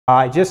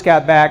I just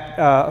got back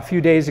a few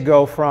days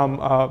ago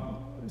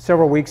from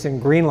several weeks in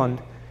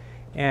Greenland,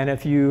 and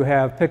if you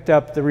have picked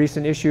up the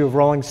recent issue of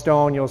Rolling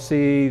Stone, you'll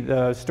see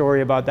the story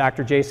about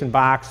Dr. Jason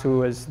Box, who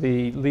was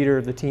the leader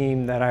of the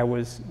team that I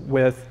was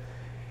with.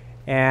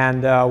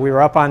 And we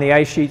were up on the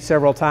ice sheet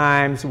several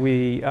times.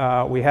 We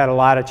had a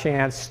lot of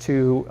chance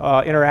to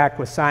interact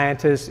with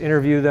scientists,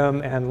 interview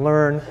them, and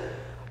learn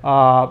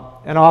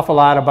an awful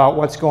lot about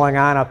what's going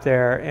on up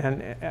there,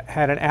 and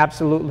had an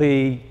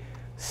absolutely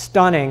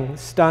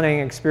stunning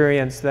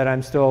experience that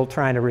I'm still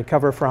trying to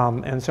recover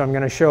from. And so I'm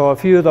going to show a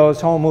few of those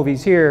home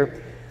movies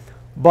here.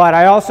 But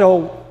I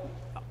also,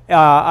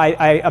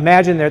 I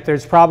imagine that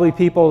there's probably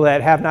people that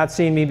have not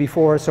seen me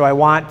before, so I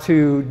want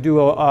to do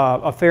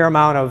a fair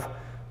amount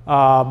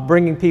of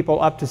bringing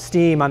people up to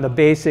steam on the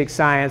basic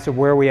science of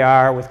where we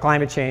are with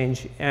climate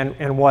change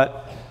and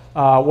what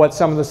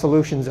some of the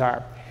solutions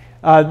are.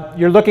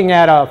 You're looking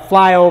at a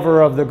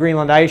flyover of the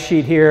Greenland Ice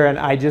Sheet here, and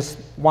I just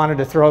wanted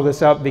to throw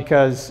this up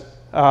because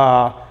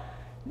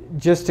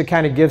just to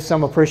kind of give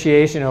some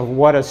appreciation of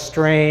what a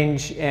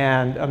strange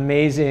and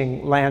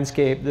amazing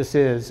landscape this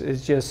is.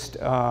 It's just,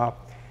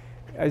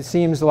 it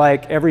seems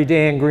like every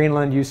day in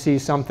Greenland you see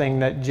something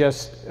that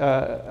just,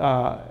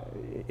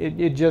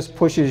 it just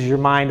pushes your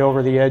mind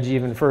over the edge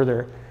even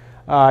further.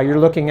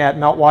 You're looking at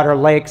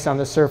meltwater lakes on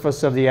the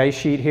surface of the ice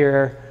sheet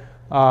here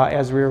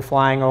as we were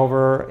flying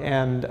over,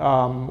 and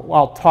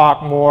I'll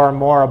talk more and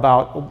more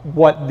about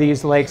what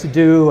these lakes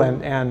do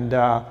and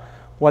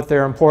what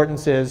their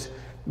importance is.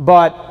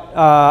 But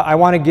I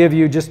want to give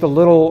you just a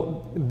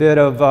little bit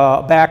of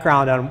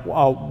background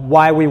on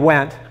why we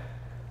went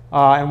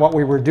and what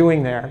we were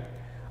doing there.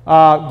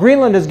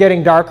 Greenland is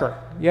getting darker.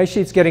 The ice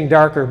sheet's getting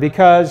darker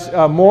because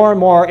more and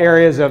more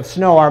areas of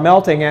snow are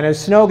melting, and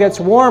as snow gets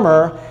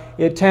warmer,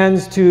 it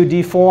tends to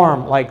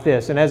deform like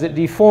this. And as it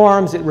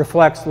deforms, it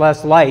reflects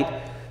less light.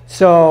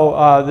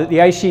 So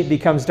the ice sheet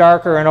becomes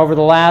darker, and over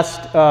the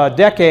last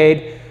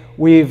decade,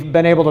 we've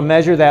been able to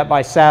measure that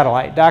by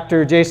satellite.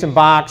 Dr. Jason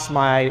Box,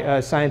 my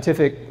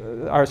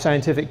our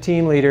scientific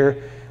team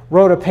leader,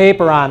 wrote a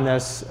paper on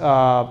this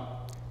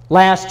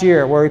last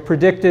year where he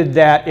predicted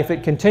that if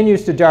it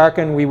continues to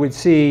darken, we would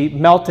see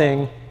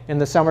melting in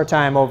the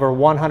summertime over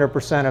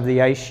 100% of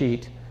the ice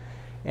sheet.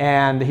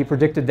 And he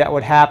predicted that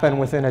would happen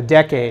within a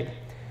decade.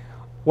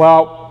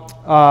 Well,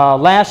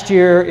 last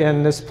year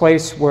in this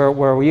place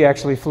where we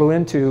actually flew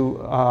into,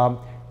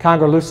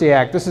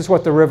 Kongerlusiak, this is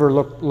what the river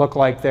looked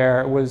like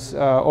there. It was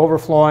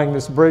overflowing,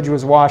 this bridge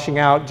was washing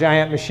out,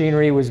 giant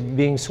machinery was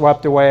being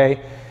swept away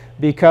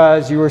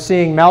because you were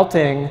seeing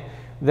melting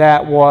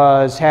that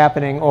was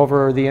happening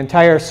over the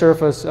entire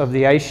surface of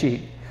the ice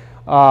sheet.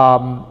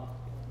 So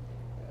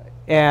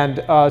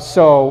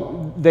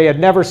they had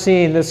never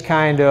seen this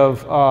kind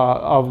of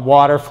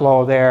water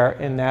flow there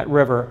in that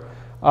river.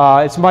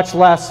 It's much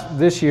less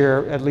this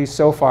year, at least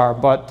so far,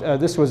 but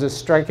this was a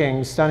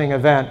striking, stunning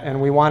event,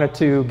 and we wanted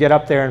to get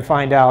up there and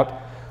find out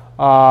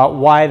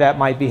why that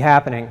might be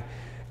happening.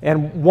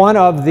 And one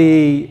of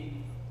the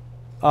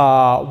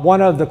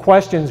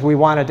questions we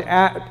wanted to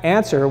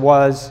answer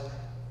was,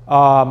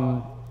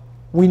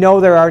 we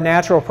know there are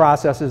natural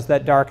processes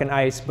that darken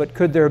ice, but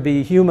could there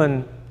be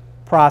human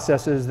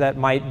processes that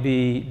might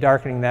be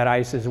darkening that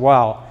ice as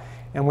well?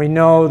 And we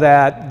know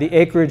that the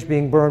acreage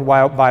being burned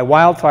by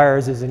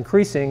wildfires is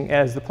increasing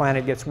as the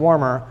planet gets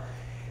warmer.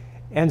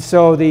 And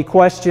so the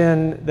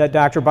question that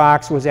Dr.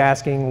 Box was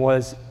asking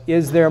was,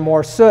 is there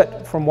more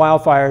soot from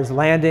wildfires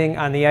landing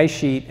on the ice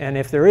sheet? And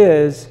if there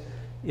is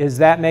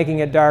that making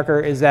it darker?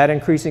 Is that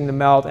increasing the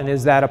melt? And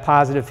is that a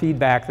positive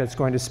feedback that's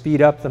going to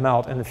speed up the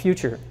melt in the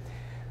future?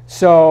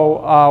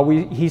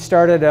 So he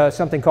started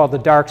something called the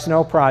Dark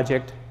Snow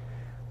Project.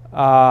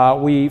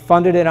 We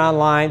funded it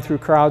online through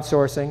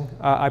crowdsourcing.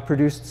 I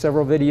produced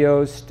several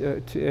videos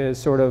to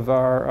sort of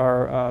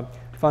our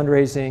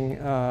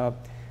fundraising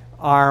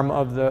arm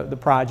of the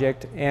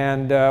project.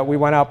 And we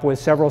went up with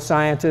several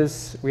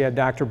scientists. We had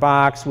Dr.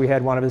 Box. We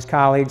had one of his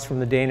colleagues from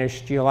the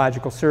Danish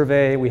Geological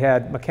Survey. We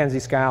had Mackenzie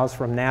Skiles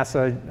from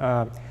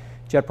NASA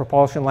Jet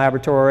Propulsion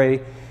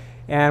Laboratory.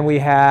 And we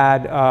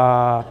had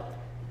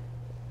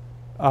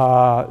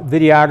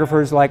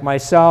videographers like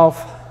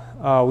myself.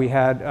 We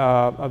had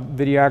a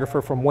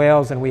videographer from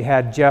Wales, and we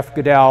had Jeff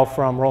Goodell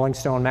from Rolling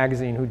Stone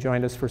magazine who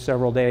joined us for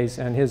several days,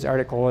 and his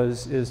article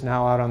is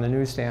now out on the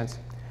newsstands.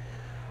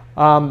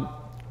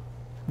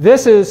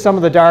 This is some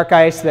of the dark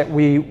ice that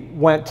we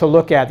went to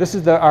look at. This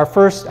is our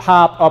first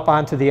hop up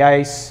onto the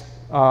ice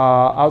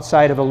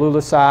outside of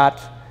Ilulissat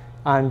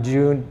on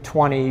June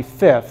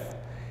 25th.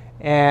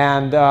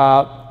 And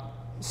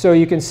so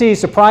you can see,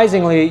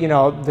 surprisingly,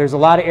 there's a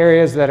lot of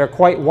areas that are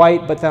quite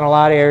white, but then a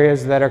lot of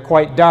areas that are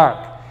quite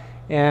dark.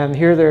 And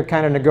here they're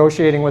kind of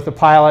negotiating with the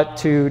pilot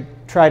to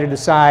try to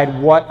decide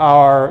what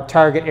our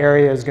target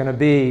area is going to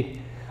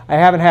be. I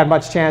haven't had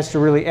much chance to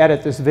really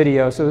edit this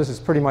video, so this is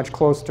pretty much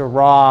close to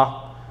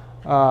raw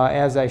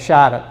as I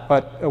shot it.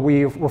 But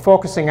we're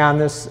focusing on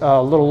this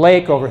little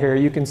lake over here.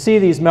 You can see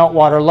these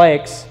meltwater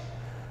lakes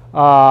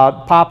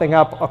popping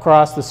up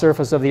across the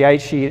surface of the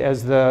ice sheet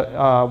as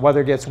the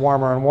weather gets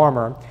warmer and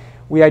warmer.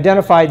 We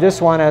identified this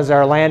one as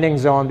our landing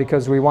zone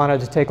because we wanted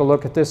to take a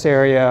look at this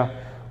area,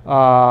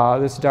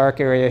 this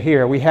dark area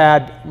here. We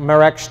had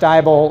Marek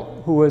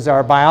Steibel, who was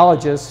our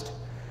biologist,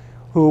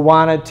 who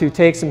wanted to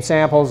take some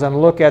samples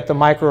and look at the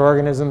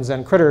microorganisms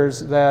and critters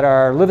that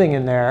are living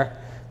in there,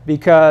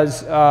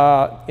 because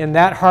in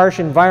that harsh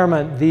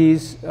environment,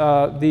 these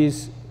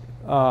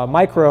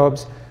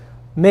microbes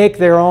make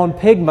their own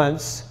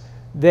pigments.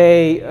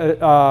 They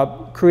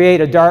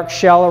create a dark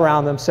shell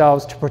around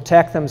themselves to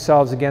protect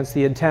themselves against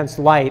the intense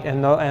light,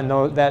 and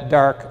that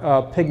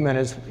dark pigment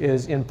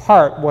is in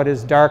part what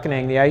is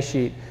darkening the ice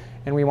sheet.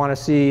 And we want to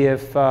see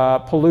if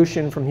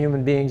pollution from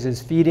human beings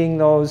is feeding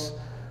those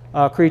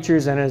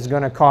creatures and is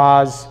going to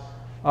cause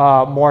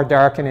more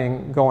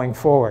darkening going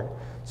forward.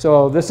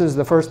 So this is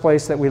the first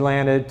place that we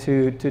landed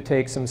to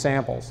take some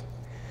samples.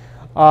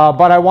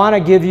 But I want to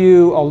give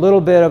you a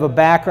little bit of a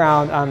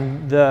background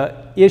on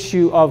the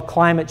issue of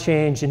climate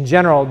change in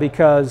general,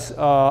 because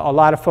a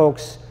lot of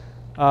folks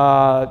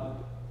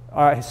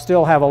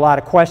still have a lot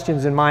of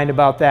questions in mind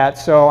about that.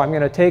 So I'm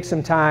going to take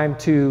some time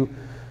to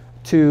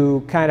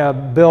kind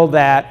of build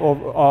that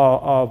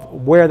of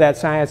where that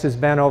science has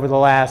been over the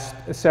last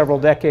several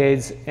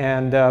decades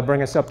and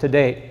bring us up to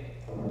date.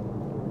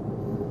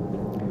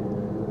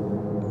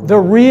 The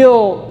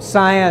real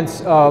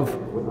science of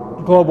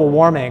global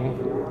warming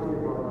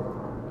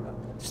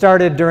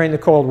started during the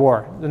Cold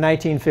War, the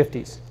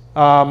 1950s.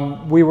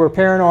 We were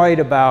paranoid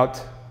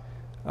about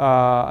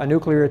a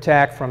nuclear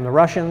attack from the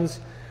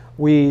Russians.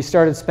 We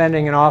started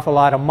spending an awful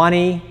lot of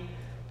money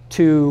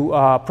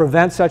to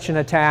prevent such an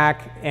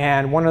attack,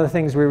 and one of the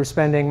things we were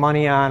spending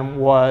money on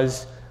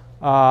was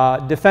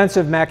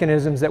defensive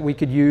mechanisms that we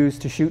could use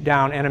to shoot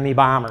down enemy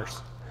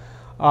bombers.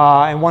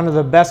 And one of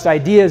the best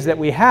ideas that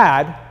we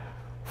had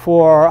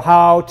for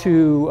how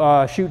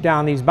to shoot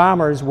down these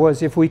bombers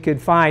was if we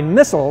could find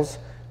missiles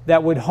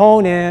that would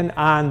hone in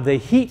on the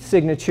heat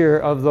signature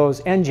of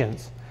those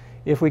engines.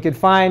 If we could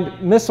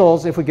find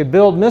missiles, if we could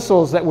build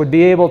missiles that would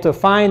be able to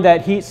find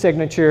that heat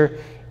signature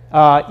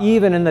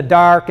even in the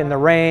dark, in the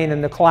rain, in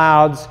the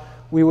clouds,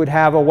 we would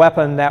have a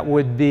weapon that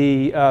would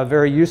be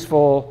very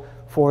useful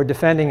for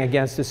defending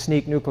against a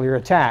sneak nuclear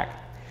attack.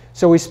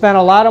 So we spent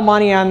a lot of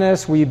money on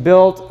this. We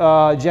built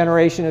a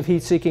generation of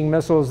heat-seeking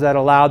missiles that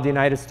allowed the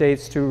United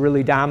States to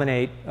really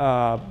dominate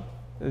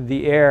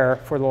the air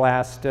for the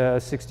last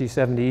 60,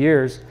 70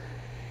 years.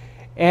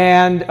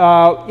 And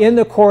in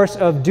the course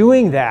of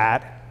doing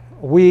that,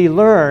 we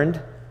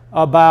learned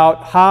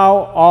about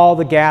how all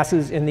the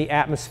gases in the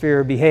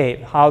atmosphere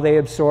behave, how they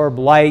absorb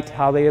light,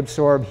 how they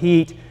absorb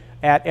heat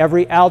at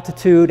every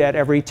altitude, at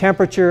every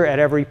temperature, at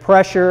every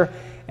pressure.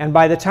 And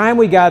by the time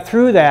we got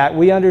through that,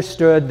 we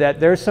understood that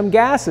there's some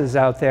gases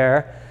out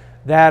there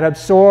that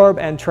absorb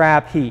and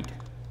trap heat.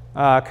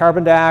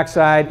 Carbon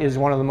dioxide is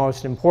one of the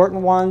most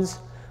important ones.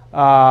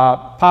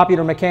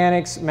 Popular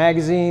Mechanics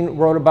magazine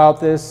wrote about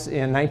this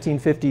in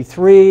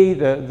 1953.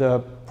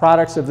 The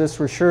products of this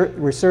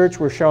research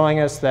were showing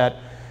us that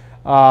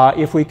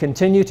if we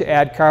continue to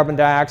add carbon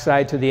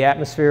dioxide to the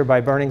atmosphere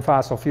by burning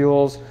fossil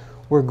fuels,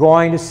 we're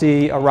going to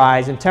see a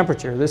rise in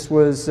temperature. This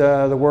was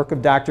the work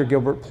of Dr.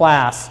 Gilbert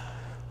Plass,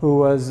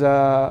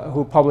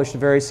 who published a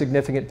very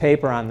significant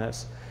paper on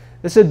this.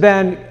 This had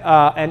been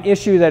an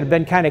issue that had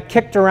been kind of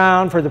kicked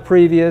around for the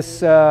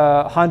previous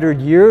 100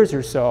 years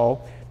or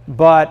so,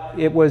 but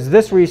it was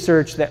this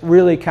research that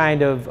really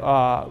kind of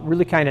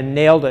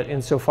nailed it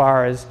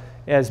insofar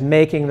as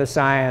making the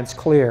science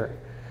clear.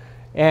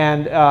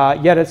 And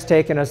yet it's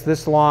taken us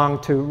this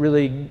long to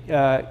really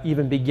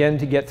even begin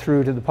to get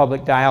through to the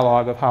public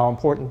dialogue of how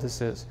important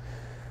this is.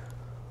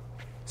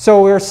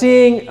 So we're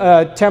seeing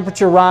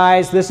temperature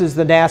rise. This is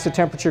the NASA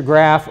temperature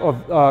graph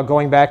of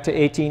going back to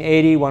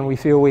 1880, when we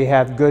feel we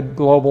have good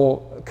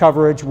global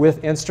coverage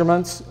with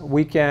instruments.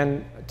 We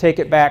can take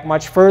it back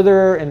much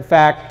further. In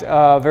fact,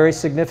 a very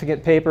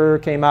significant paper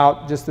came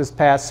out just this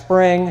past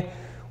spring,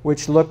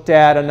 which looked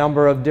at a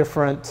number of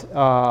different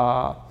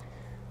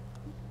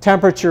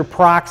temperature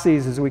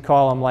proxies, as we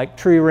call them, like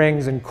tree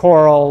rings and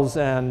corals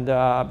and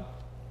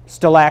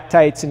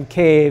stalactites and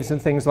caves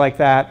and things like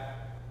that.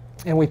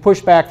 And we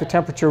pushed back the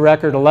temperature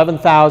record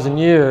 11,000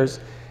 years.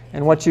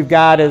 And what you've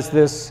got is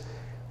this,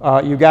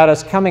 you've got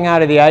us coming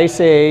out of the Ice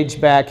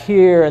Age back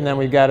here, and then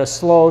we've got a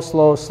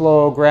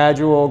slow,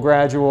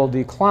 gradual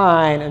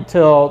decline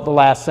until the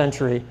last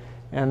century.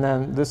 And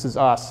then this is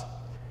us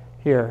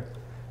here.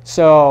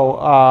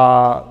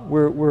 So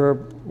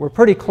we're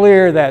pretty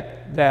clear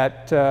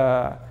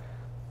that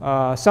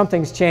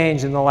something's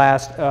changed in the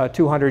last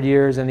 200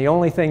 years, and the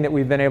only thing that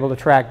we've been able to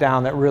track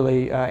down that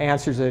really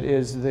answers it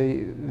is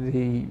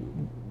the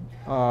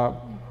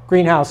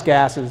greenhouse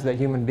gases that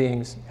human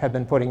beings have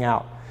been putting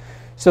out.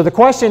 So the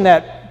question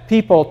that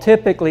people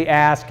typically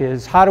ask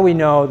is, how do we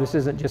know this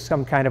isn't just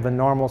some kind of a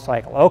normal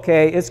cycle?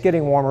 Okay, it's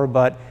getting warmer,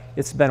 but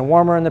it's been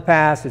warmer in the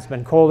past, it's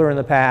been colder in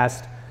the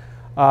past.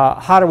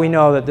 How do we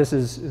know that this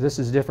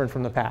is different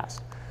from the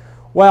past?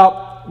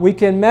 Well, we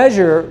can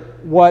measure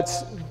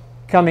what's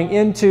coming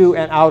into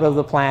and out of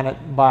the planet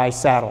by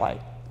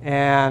satellite.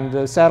 And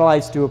the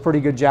satellites do a pretty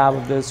good job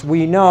of this.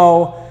 We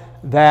know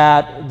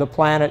that the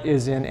planet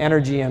is in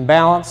energy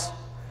imbalance.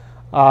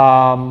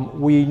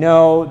 We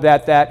know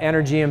that that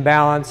energy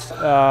imbalance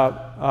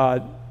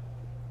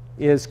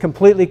is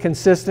completely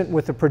consistent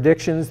with the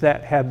predictions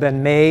that have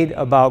been made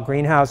about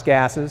greenhouse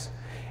gases.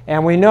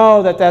 And we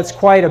know that that's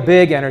quite a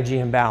big energy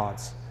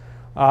imbalance.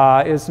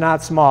 It's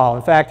not small.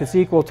 In fact, it's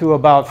equal to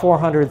about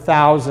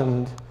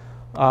 400,000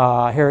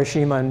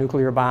 Hiroshima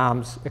nuclear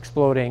bombs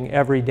exploding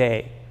every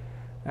day.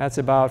 That's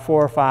about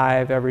 4 or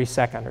 5 every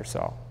second or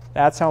so.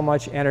 That's how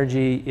much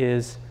energy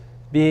is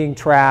being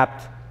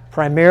trapped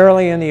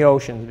primarily in the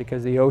oceans,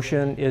 because the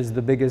ocean is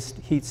the biggest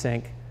heat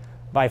sink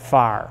by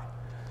far.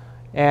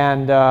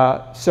 And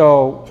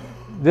so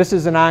this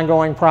is an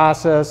ongoing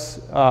process.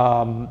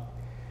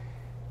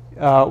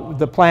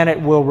 The planet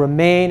will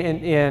remain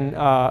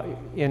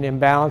in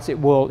imbalance. It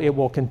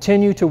will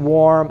continue to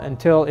warm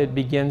until it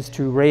begins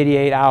to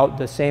radiate out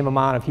the same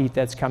amount of heat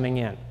that's coming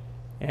in.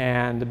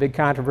 And the big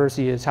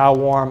controversy is, how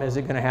warm is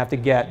it going to have to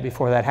get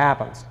before that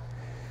happens?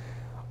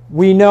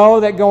 We know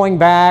that going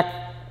back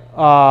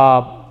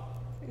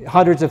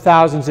hundreds of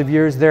thousands of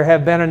years, there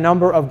have been a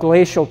number of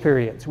glacial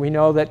periods. We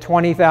know that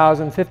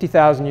 20,000,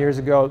 50,000 years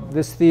ago,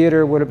 this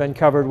theater would have been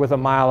covered with a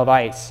mile of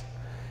ice.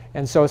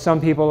 And so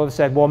some people have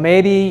said, well,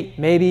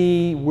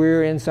 maybe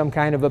we're in some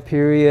kind of a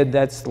period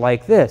that's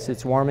like this.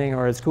 It's warming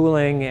or it's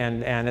cooling,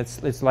 and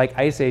it's like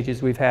ice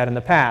ages we've had in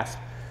the past.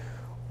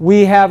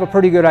 We have a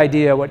pretty good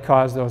idea what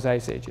caused those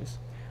ice ages.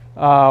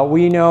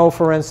 We know,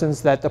 for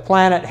instance, that the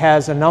planet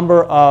has a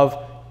number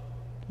of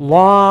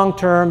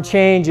long-term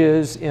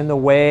changes in the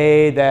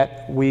way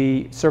that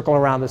we circle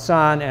around the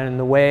sun and in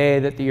the way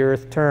that the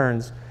Earth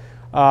turns.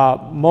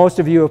 Most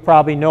of you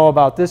probably know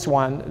about this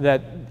one,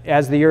 that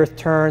as the Earth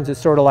turns, it's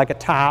sort of like a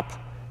top.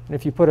 And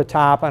if you put a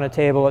top on a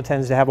table, it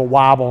tends to have a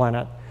wobble in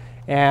it.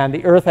 And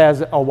the Earth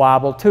has a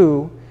wobble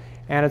too,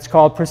 and it's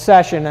called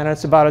precession, and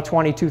it's about a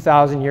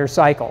 22,000-year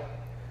cycle.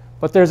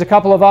 But there's a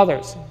couple of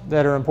others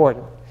that are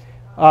important.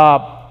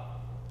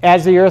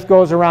 As the Earth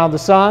goes around the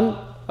sun,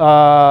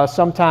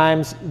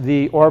 sometimes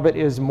the orbit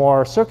is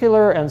more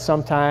circular, and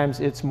sometimes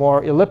it's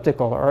more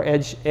elliptical or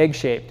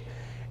egg-shaped.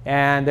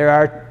 And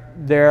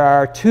there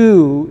are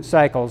two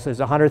cycles. There's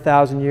a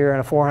 100,000-year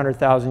and a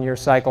 400,000-year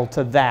cycle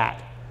to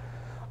that.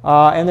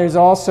 And there's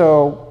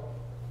also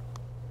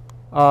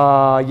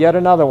yet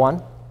another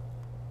one.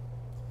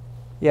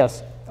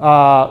 Yes.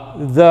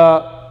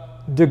 The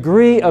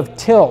degree of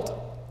tilt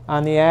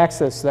on the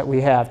axis that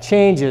we have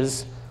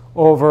changes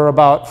over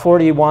about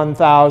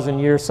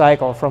 41,000-year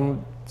cycle,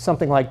 from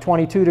something like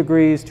 22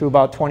 degrees to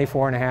about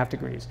 24.5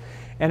 degrees.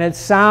 And it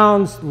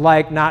sounds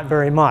like not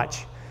very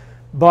much.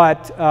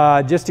 But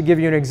just to give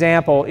you an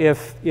example,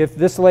 if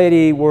this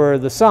lady were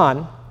the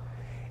sun,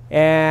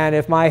 and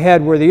if my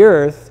head were the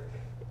Earth,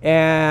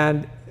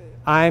 and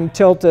I'm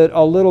tilted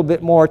a little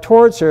bit more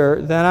towards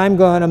her, then I'm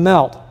going to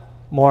melt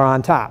more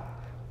on top.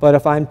 But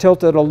if I'm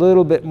tilted a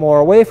little bit more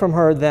away from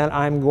her, then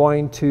I'm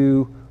going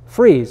to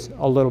freeze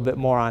a little bit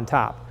more on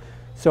top.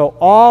 So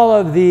all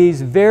of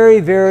these very,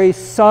 very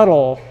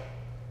subtle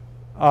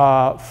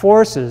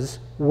forces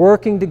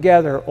working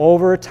together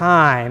over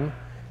time,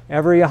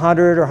 every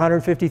 100 or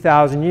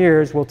 150,000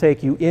 years, will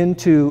take you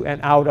into and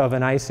out of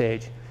an ice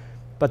age.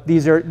 But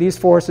these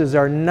forces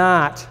are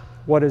not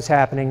what is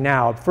happening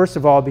now. First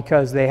of all,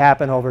 because they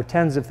happen over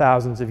tens of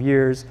thousands of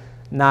years,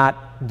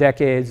 not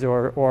decades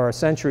or a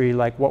century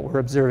like what we're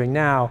observing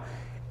now.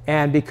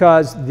 And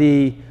because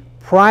the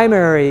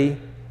primary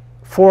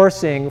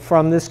forcing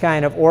from this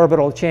kind of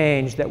orbital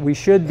change that we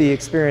should be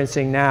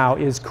experiencing now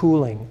is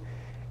cooling.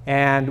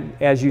 And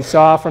as you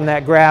saw from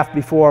that graph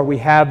before, we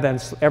have been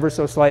ever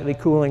so slightly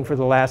cooling for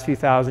the last few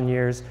thousand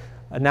years.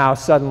 Now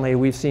suddenly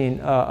we've seen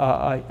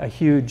a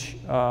huge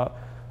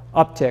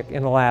uptick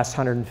in the last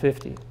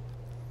 150.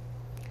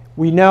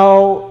 We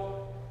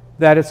know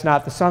that it's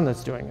not the sun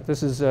that's doing it.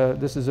 This is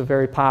a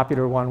very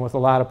popular one with a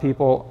lot of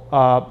people,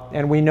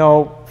 and we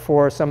know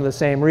for some of the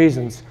same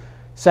reasons.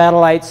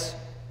 Satellites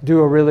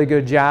do a really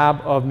good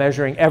job of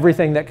measuring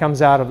everything that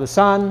comes out of the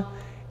sun.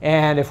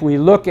 And if we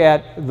look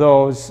at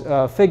those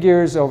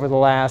figures over the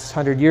last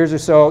 100 years or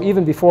so,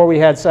 even before we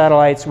had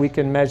satellites, we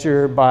can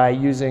measure by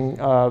using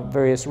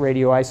various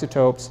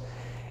radioisotopes.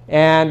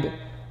 And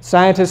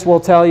scientists will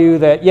tell you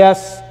that,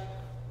 yes,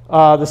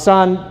 the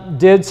sun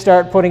did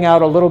start putting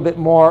out a little bit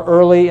more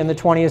early in the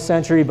 20th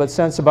century, but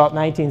since about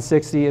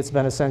 1960, it's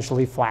been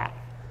essentially flat.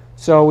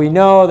 So we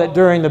know that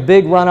during the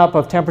big run-up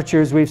of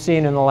temperatures we've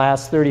seen in the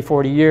last 30,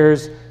 40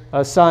 years,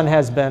 the sun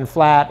has been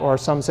flat, or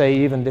some say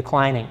even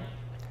declining.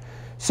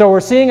 So we're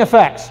seeing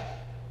effects.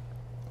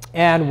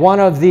 And one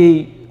of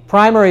the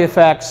primary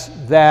effects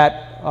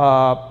that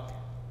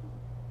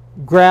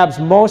grabs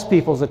most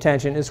people's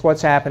attention is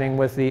what's happening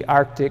with the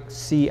Arctic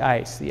sea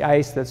ice, the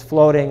ice that's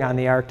floating on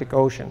the Arctic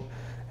Ocean.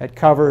 It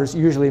covers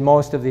usually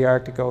most of the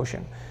Arctic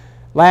Ocean.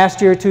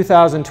 Last year,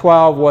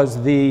 2012,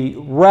 was the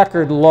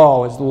record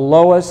low. It's the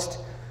lowest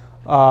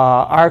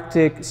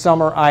Arctic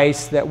summer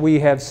ice that we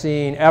have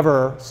seen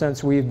ever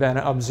since we've been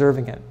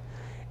observing it.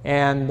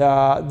 And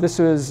this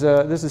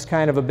is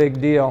kind of a big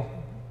deal.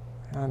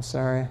 I'm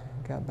sorry,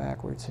 got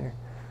backwards here.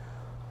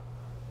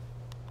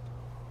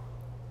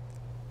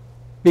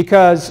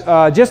 because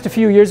just a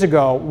few years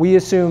ago, we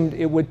assumed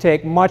it would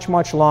take much,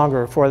 much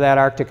longer for that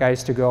Arctic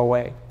ice to go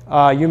away.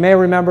 You may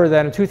remember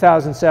that in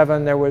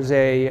 2007, there was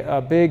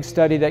a big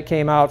study that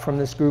came out from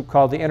this group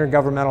called the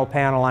Intergovernmental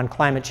Panel on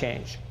Climate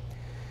Change.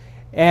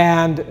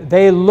 And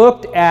they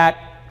looked at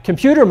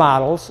computer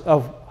models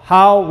of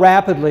how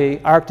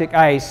rapidly Arctic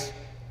ice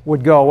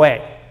would go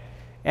away.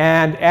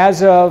 And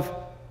as of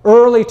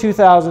early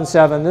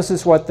 2007, this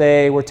is what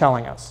they were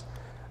telling us,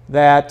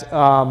 that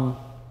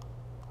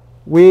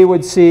we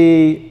would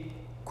see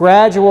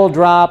gradual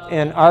drop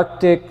in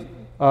Arctic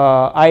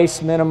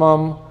ice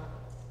minimum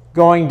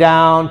going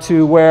down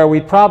to where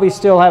we'd probably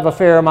still have a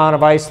fair amount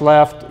of ice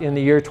left in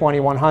the year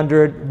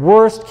 2100.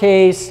 Worst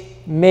case,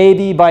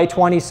 maybe by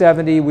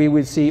 2070 we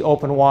would see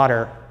open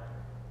water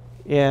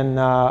in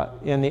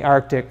the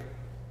Arctic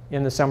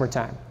in the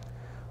summertime.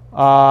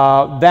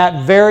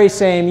 That very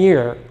same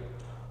year,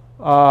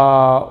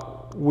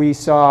 we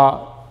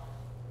saw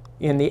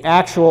in the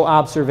actual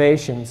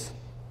observations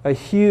a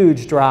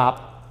huge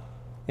drop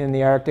in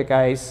the Arctic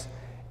ice,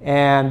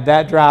 and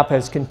that drop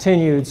has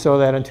continued so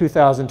that in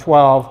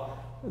 2012,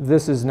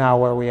 this is now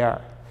where we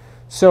are.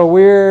 So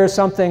we're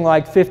something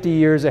like 50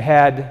 years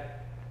ahead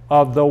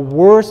of the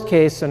worst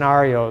case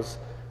scenarios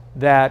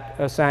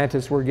that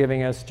scientists were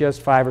giving us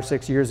just 5 or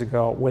 6 years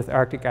ago with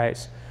Arctic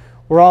ice.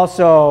 We're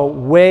also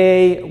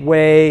way,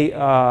 way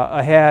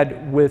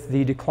ahead with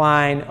the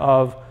decline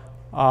of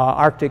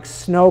Arctic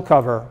snow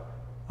cover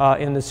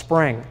in the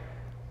spring,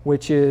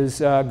 which is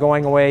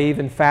going away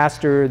even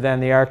faster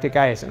than the Arctic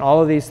ice. And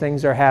all of these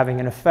things are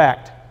having an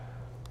effect.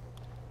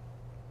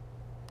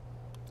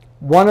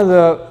 One of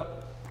the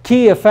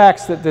key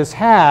effects that this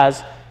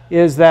has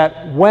is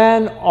that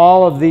when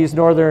all of these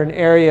northern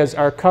areas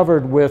are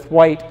covered with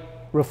white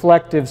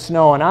reflective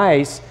snow and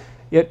ice,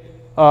 it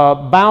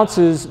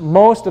bounces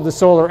most of the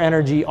solar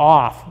energy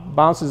off,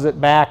 bounces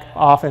it back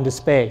off into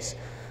space.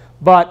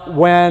 But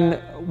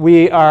when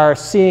we are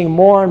seeing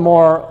more and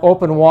more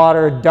open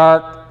water,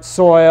 dark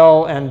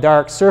soil, and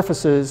dark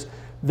surfaces,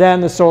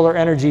 then the solar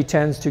energy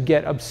tends to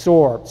get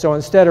absorbed. So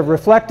instead of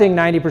reflecting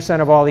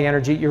 90% of all the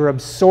energy, you're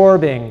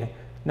absorbing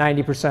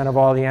 90% of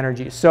all the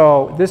energy.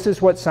 So this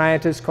is what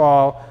scientists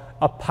call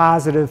a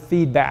positive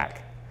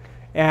feedback.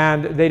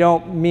 And they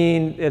don't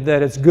mean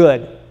that it's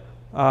good.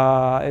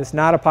 It's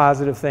not a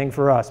positive thing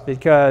for us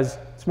because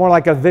it's more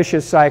like a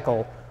vicious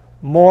cycle.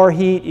 More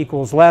heat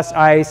equals less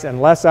ice,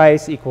 and less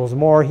ice equals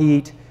more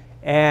heat,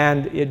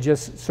 and it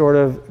just sort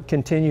of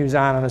continues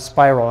on a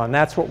spiral. And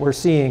that's what we're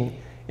seeing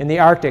in the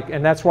Arctic,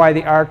 and that's why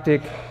the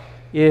Arctic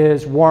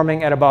is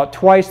warming at about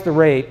twice the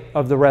rate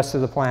of the rest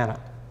of the planet.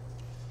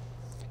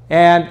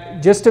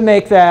 And just to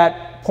make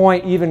that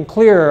point even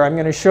clearer, I'm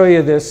going to show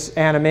you this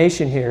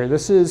animation here.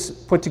 This is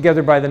put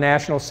together by the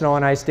National Snow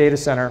and Ice Data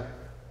Center.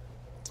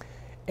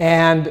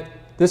 And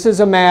this is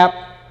a map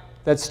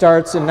that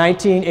starts in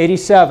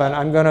 1987.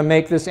 I'm going to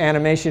make this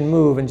animation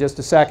move in just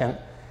a second.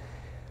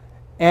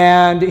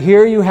 And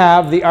here you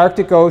have the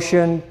Arctic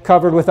Ocean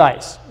covered with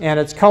ice, and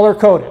it's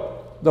color-coded.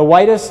 The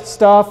whitest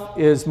stuff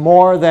is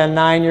more than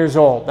 9 years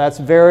old. That's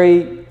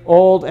very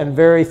old and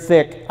very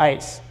thick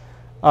ice.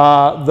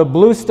 The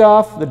blue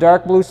stuff, the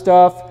dark blue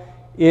stuff,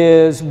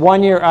 is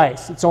 1 year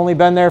ice. It's only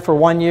been there for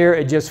 1 year.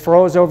 It just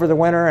froze over the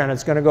winter, and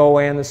it's going to go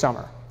away in the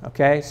summer.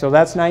 Okay, so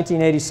that's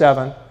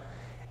 1987.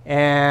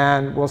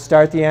 And we'll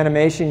start the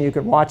animation. You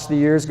can watch the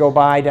years go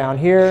by down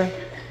here,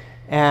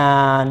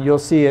 and you'll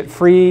see it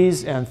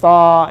freeze and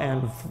thaw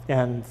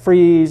and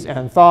freeze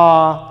and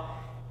thaw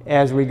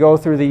as we go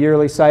through the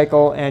yearly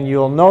cycle. And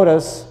you'll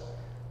notice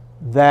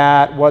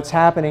that what's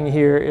happening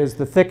here is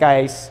the thick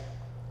ice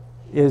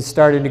is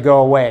starting to go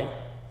away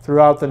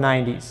throughout the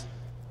 90s.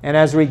 And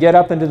as we get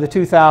up into the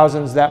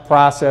 2000s, that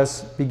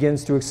process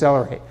begins to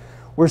accelerate.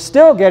 We're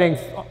still getting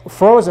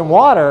frozen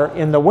water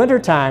in the winter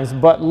times,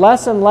 but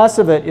less and less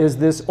of it is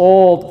this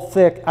old,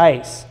 thick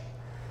ice.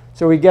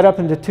 So we get up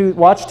into,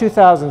 watch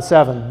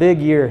 2007, big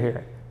year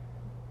here.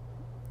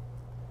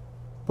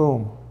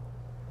 Boom.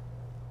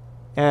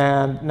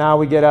 And now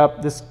we get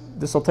up, this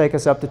will take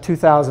us up to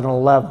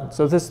 2011.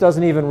 So this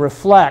doesn't even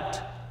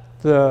reflect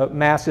the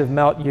massive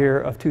melt year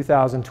of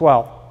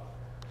 2012.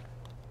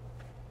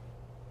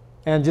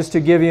 And just to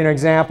give you an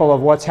example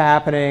of what's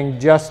happening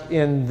just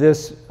in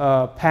this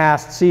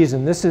past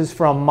season, this is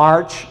from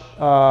March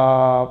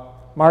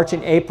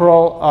and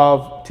April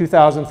of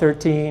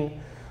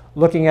 2013,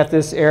 looking at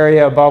this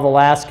area above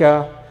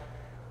Alaska.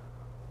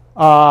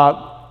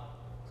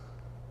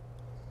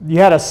 You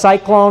had a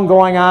cyclone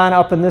going on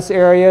up in this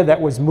area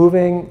that was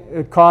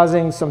moving,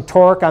 causing some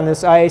torque on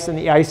this ice, and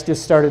the ice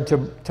just started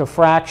to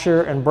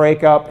fracture and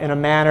break up in a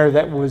manner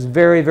that was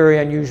very, very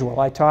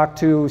unusual. I talked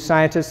to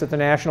scientists at the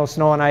National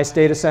Snow and Ice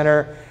Data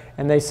Center,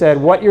 and they said,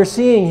 what you're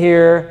seeing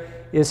here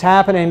is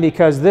happening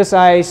because this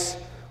ice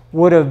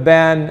would have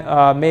been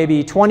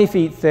maybe 20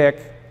 feet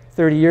thick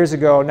 30 years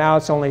ago. Now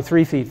it's only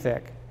 3 feet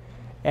thick.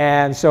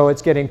 And so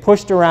it's getting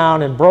pushed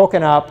around and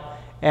broken up.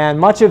 And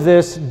much of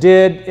this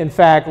did, in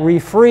fact,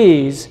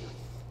 refreeze,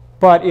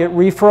 but it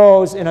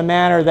refroze in a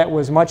manner that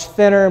was much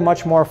thinner,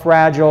 much more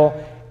fragile,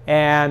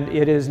 and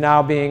it is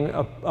now being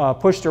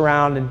pushed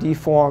around and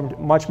deformed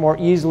much more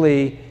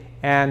easily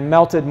and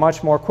melted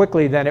much more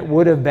quickly than it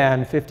would have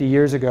been 50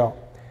 years ago.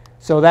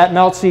 So that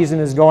melt season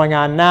is going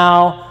on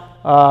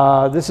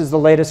now. This is the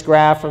latest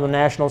graph from the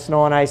National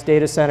Snow and Ice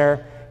Data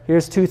Center.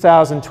 Here's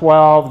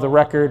 2012, the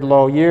record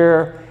low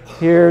year.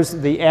 Here's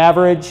the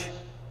average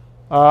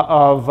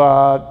of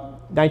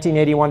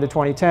 1981 to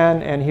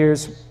 2010, and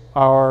here's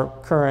our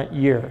current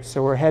year.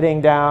 So we're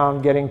heading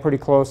down, getting pretty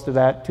close to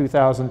that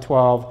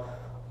 2012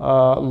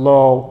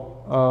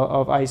 low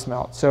of ice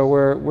melt. So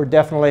we're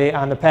definitely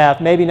on the path,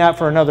 maybe not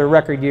for another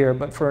record year,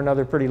 but for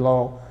another pretty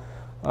low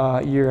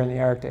year in the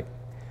Arctic.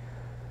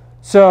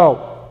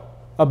 So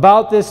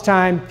about this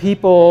time,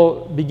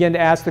 people begin to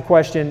ask the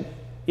question,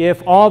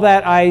 if all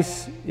that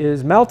ice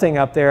is melting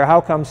up there,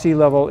 how come sea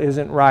level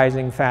isn't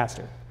rising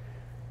faster?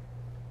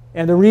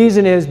 And the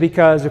reason is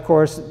because, of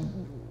course,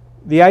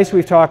 the ice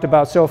we've talked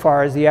about so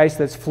far is the ice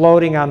that's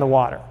floating on the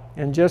water.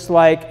 And just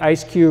like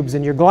ice cubes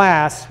in your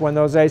glass, when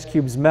those ice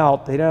cubes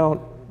melt, they don't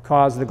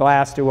cause the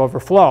glass to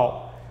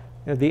overflow.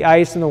 You know, the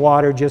ice and the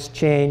water just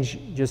change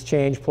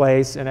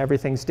place, and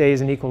everything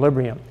stays in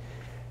equilibrium.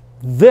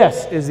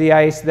 This is the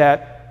ice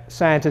that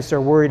scientists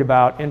are worried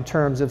about in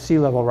terms of sea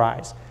level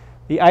rise.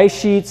 The ice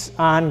sheets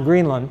on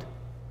Greenland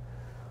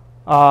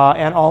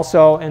and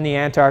also in the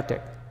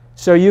Antarctic.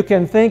 So you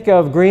can think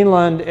of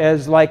Greenland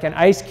as like an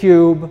ice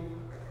cube,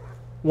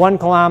 1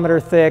 kilometer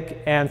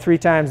thick and 3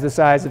 times the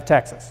size of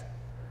Texas.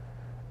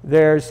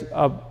 There's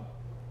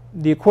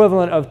the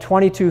equivalent of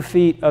 22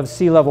 feet of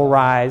sea level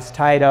rise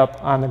tied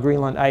up on the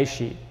Greenland ice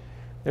sheet.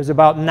 There's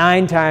about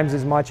 9 times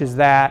as much as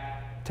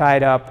that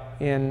tied up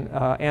in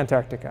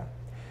Antarctica.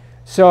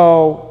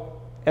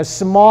 So a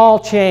small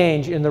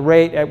change in the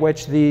rate at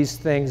which these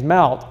things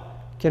melt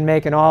can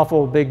make an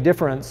awful big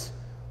difference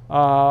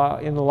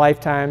in the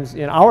lifetimes,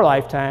 in our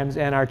lifetimes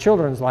and our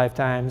children's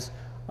lifetimes,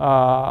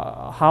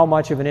 how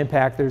much of an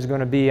impact there's going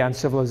to be on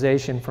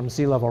civilization from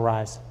sea level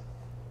rise.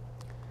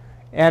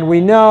 And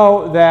we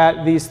know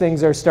that these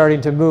things are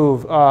starting to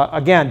move.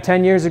 Again,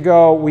 10 years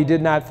ago, we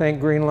did not think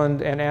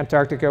Greenland and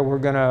Antarctica were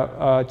going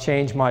to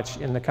change much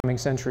in the coming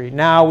century.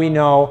 Now we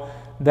know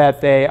that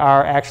they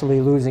are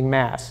actually losing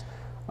mass.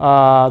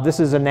 This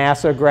is a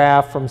NASA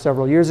graph from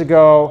several years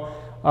ago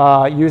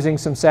using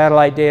some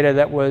satellite data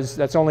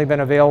that's only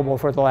been available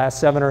for the last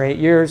 7 or 8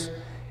 years.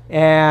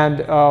 And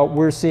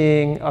we're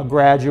seeing a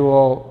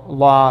gradual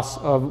loss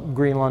of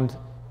Greenland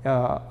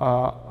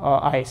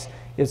ice.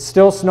 It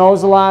still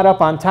snows a lot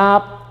up on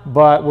top,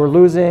 but we're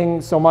losing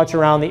so much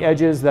around the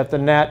edges that the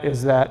net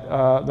is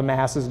that the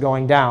mass is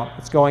going down.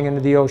 It's going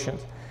into the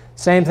oceans.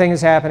 Same thing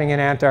is happening in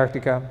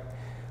Antarctica.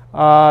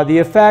 The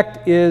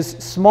effect is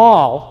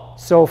small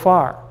so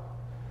far,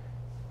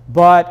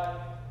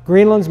 but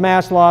Greenland's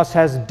mass loss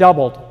has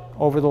doubled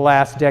over the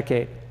last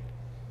decade.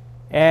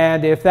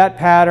 And if that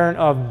pattern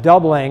of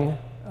doubling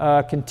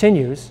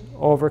continues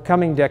over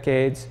coming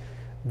decades,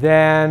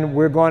 then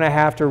we're going to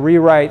have to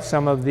rewrite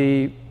some of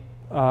the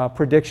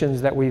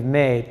predictions that we've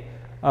made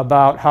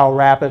about how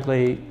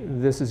rapidly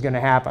this is going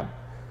to happen.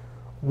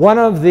 One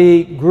of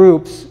the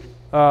groups,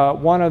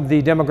 one of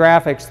the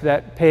demographics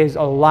that pays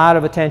a lot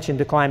of attention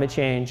to climate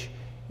change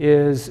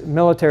is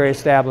military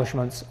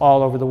establishments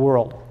all over the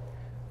world.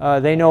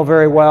 They know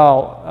very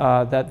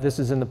well that this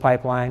is in the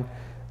pipeline.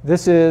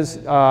 This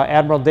is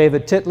Admiral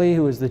David Titley,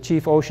 who is the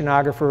chief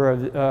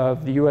oceanographer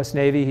of the US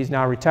Navy. He's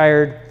now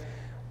retired.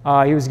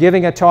 He was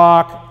giving a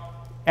talk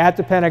at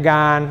the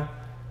Pentagon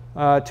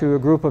to a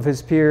group of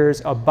his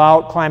peers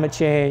about climate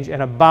change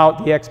and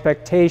about the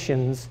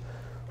expectations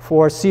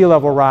for sea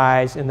level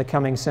rise in the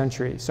coming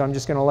century. So I'm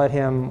just going to let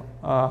him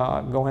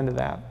go into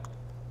that.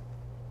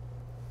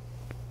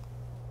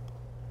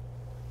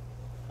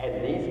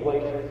 And these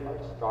glaciers are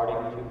starting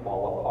to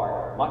fall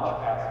apart much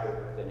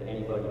faster than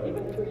anybody,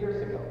 even 2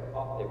 years ago,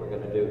 thought they were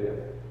going to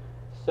do.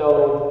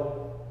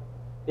 So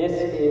this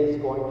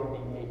is going to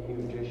be a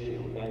huge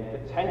issue.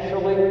 And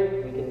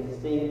potentially, we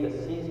can see the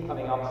seas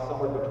coming up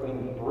somewhere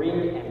between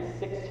 3 and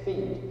 6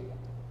 feet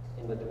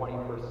in the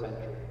 21st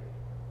century.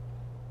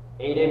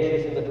 8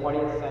 inches in the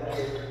 20th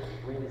century,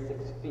 3 to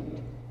 6 feet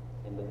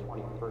in the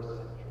 21st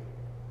century.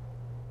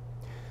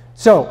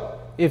 So,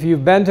 if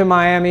you've been to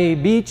Miami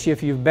Beach,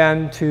 if you've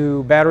been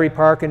to Battery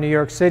Park in New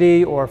York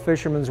City, or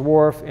Fisherman's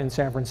Wharf in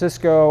San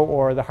Francisco,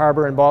 or the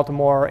harbor in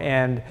Baltimore,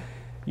 and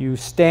you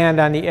stand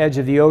on the edge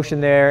of the ocean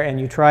there and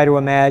you try to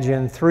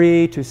imagine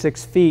 3 to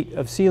 6 feet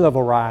of sea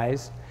level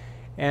rise,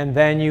 and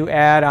then you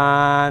add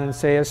on,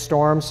 say, a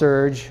storm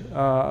surge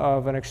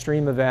of an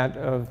extreme event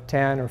of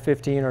 10 or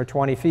 15 or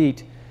 20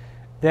 feet,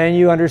 then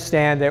you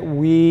understand that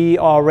we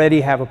already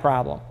have a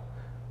problem.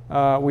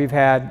 We've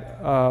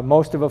had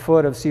most of a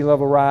foot of sea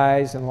level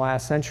rise in the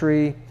last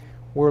century.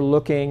 We're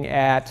looking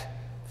at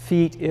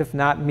feet, if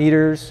not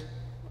meters,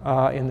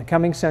 in the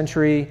coming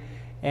century.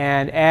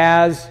 And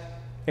as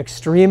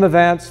extreme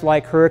events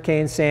like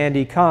Hurricane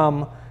Sandy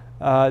come,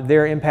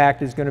 their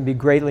impact is going to be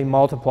greatly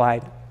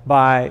multiplied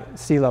by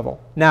sea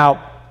level.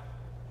 Now,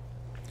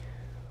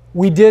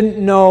 we didn't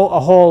know a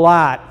whole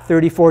lot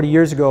 30, 40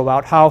 years ago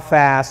about how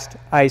fast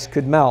ice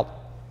could melt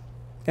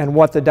and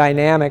what the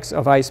dynamics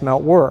of ice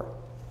melt were.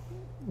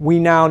 We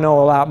now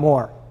know a lot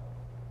more.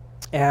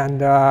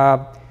 And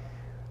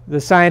the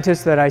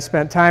scientists that I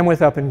spent time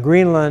with up in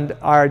Greenland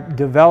are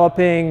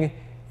developing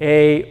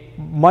a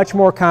much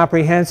more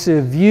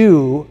comprehensive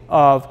view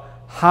of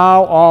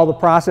how all the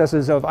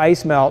processes of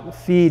ice melt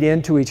feed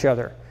into each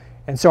other.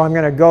 And so I'm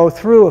going to go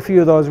through a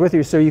few of those with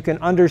you so you can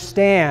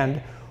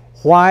understand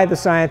why the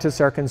scientists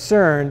are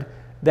concerned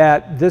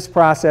that this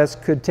process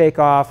could take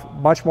off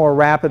much more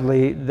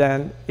rapidly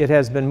than it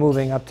has been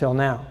moving up till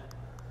now.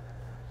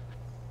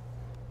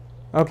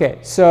 Okay,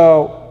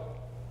 so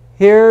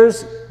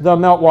here's the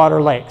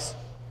meltwater lakes.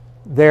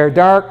 They're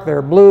dark,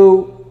 they're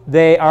blue,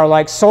 they are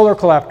like solar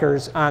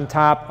collectors on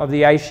top of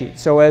the ice sheet.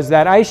 So as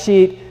that ice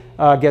sheet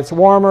gets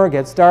warmer,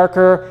 gets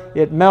darker,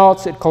 it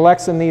melts, it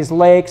collects in these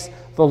lakes.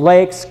 The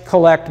lakes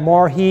collect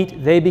more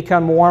heat, they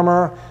become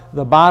warmer.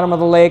 The bottom of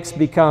the lakes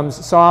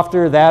becomes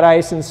softer, that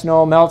ice and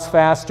snow melts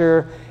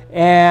faster.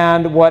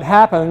 And what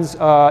happens,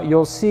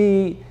 you'll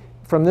see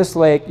from this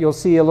lake, you'll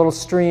see a little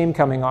stream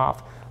coming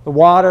off. The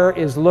water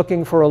is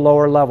looking for a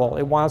lower level.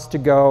 It wants to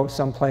go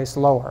someplace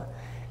lower.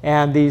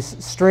 And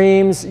these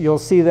streams, you'll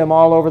see them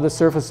all over the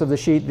surface of the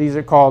sheet. These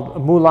are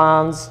called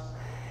moulins.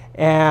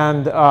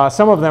 And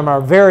some of them are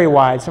very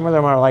wide. Some of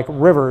them are like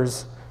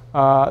rivers.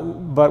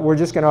 But we're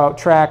just going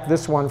to track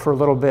this one for a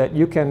little bit.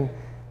 You can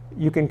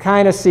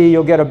kind of see,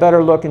 you'll get a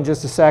better look in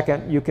just a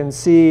second. You can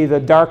see the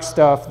dark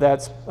stuff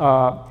that's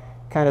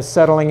kind of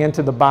settling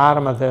into the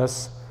bottom of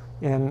this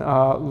in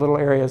little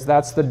areas.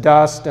 That's the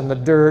dust and the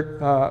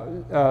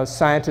dirt.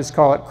 Scientists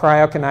call it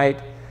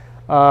cryoconite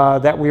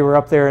that we were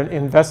up there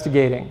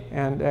investigating.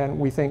 And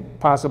we think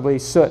possibly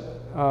soot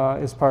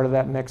is part of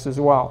that mix as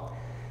well.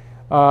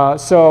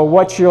 So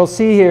what you'll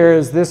see here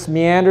is this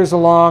meanders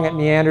along, it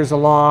meanders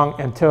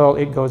along until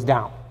it goes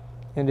down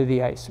into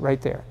the ice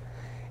right there.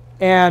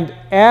 And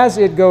as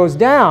it goes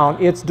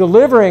down, it's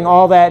delivering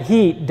all that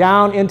heat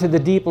down into the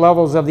deep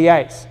levels of the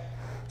ice.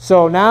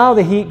 So now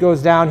the heat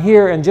goes down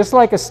here, and just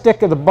like a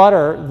stick of the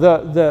butter,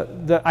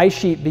 the ice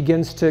sheet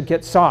begins to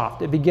get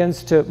soft. It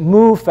begins to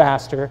move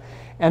faster,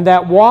 and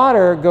that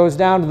water goes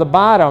down to the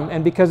bottom,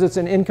 and because it's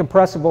an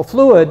incompressible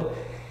fluid,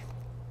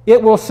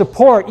 it will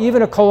support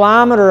even a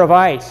kilometer of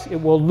ice. It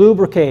will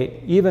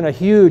lubricate even a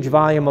huge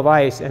volume of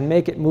ice and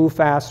make it move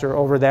faster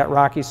over that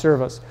rocky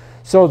surface.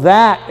 So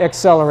that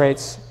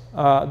accelerates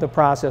the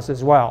process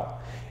as well.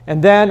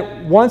 And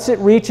then once it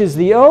reaches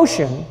the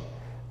ocean,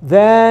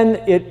 then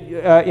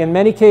in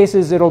many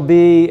cases it'll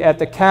be at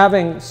the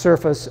calving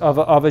surface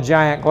of a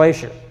giant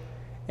glacier.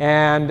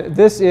 And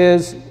this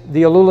is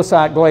the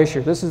Ilulissat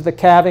Glacier. This is the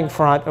calving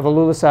front of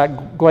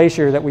Ilulissat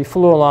Glacier that we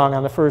flew along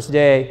on the first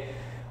day.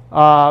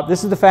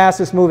 This is the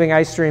fastest moving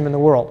ice stream in the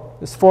world.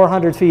 It's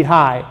 400 feet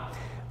high.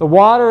 The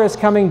water is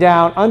coming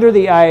down under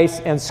the ice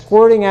and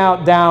squirting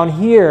out down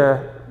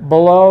here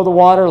below the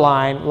water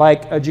line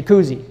like a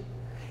jacuzzi.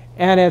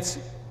 And it's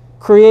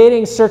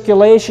creating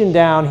circulation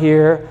down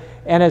here,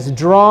 and it's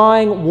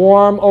drawing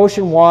warm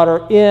ocean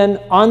water in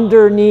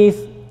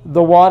underneath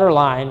the water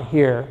line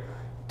here,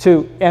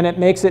 and it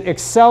makes it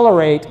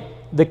accelerate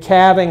the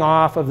calving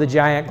off of the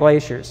giant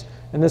glaciers.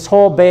 And this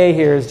whole bay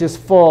here is just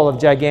full of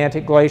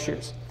gigantic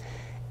glaciers.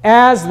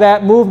 As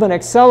that movement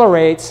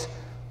accelerates,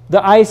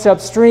 the ice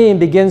upstream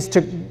begins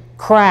to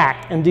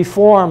crack and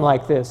deform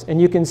like this.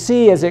 And you can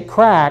see as it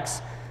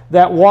cracks,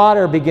 that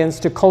water begins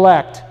to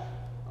collect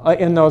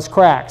in those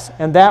cracks.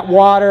 And that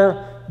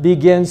water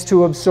begins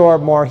to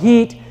absorb more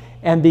heat.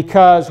 And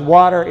because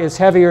water is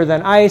heavier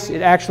than ice,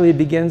 it actually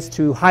begins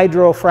to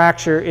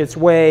hydrofracture its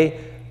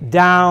way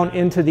down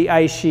into the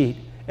ice sheet,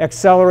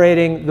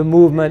 accelerating the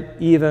movement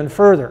even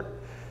further.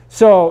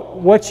 So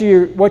what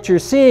you're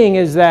seeing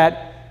is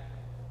that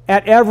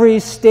at every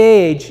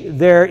stage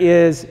there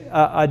is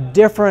a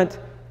different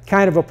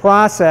kind of a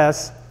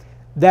process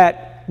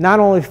that not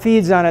only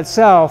feeds on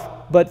itself,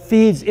 but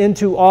feeds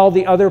into all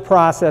the other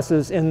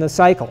processes in the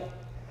cycle.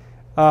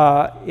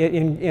 On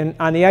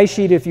the ice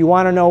sheet, if you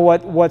want to know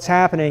what's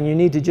happening, you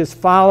need to just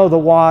follow the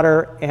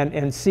water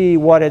and see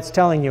what it's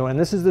telling you. And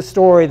this is the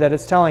story that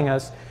it's telling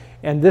us.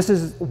 And this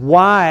is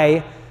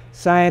why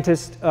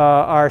scientists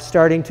are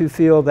starting to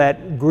feel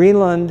that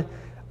Greenland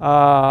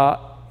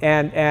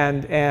and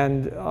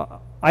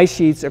ice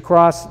sheets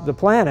across the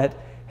planet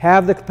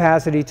have the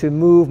capacity to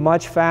move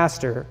much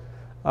faster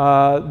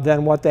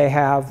than what they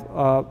have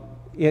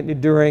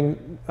during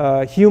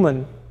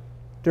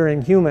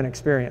human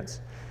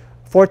experience.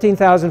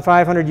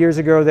 14,500 years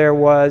ago, there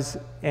was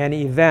an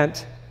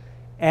event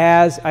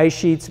as ice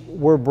sheets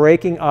were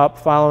breaking up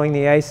following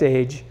the Ice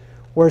Age,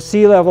 where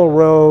sea level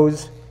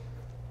rose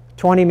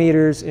 20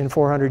 meters in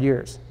 400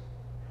 years.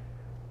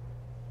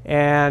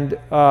 And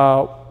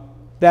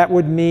that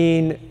would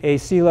mean a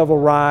sea level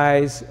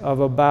rise of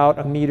about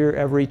a meter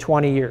every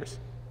 20 years.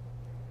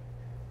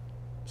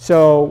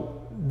 So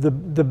the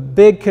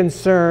big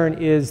concern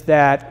is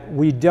that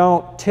we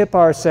don't tip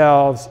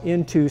ourselves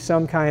into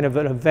some kind of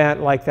an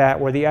event like that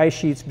where the ice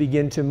sheets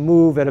begin to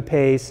move at a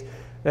pace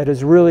that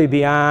is really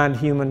beyond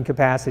human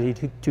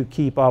capacity to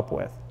keep up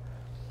with.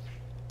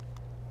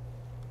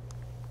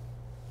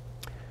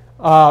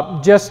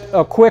 Just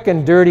a quick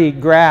and dirty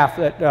graph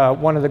that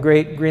one of the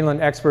great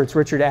Greenland experts,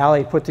 Richard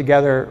Alley, put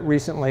together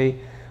recently.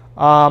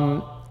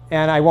 And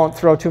I won't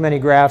throw too many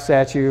graphs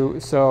at you,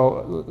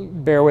 so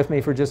bear with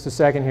me for just a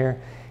second here.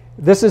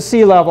 This is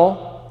sea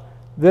level.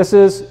 This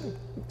is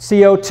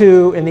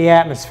CO2 in the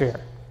atmosphere,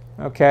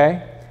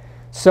 okay?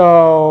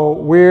 So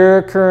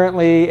we're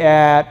currently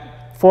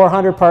at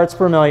 400 parts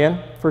per million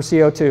for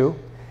CO2.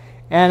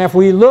 And if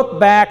we look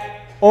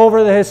back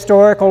over the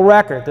historical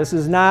record, this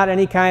is not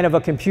any kind of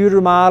a computer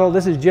model,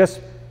 this is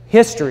just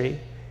history.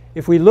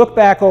 If we look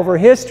back over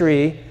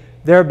history,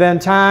 there have been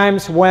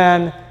times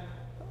when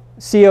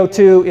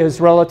CO2 is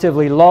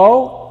relatively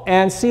low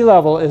and sea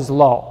level is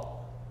low.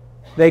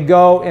 They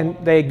go in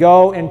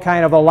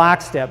kind of a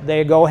lockstep.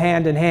 They go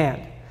hand in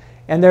hand.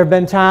 And there have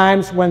been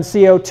times when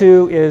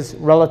CO2 is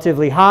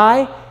relatively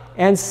high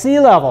and sea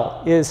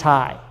level is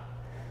high.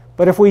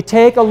 But if we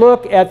take a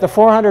look at the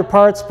 400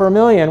 parts per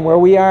million where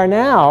we are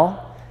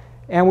now,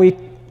 and we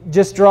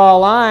just draw a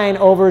line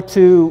over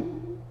to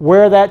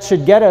where that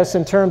should get us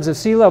in terms of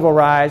sea level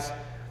rise,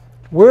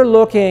 we're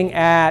looking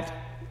at,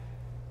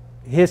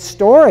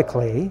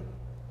 historically,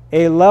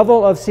 a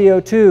level of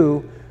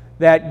CO2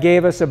 that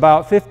gave us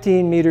about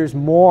 15 meters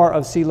more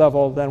of sea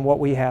level than what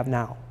we have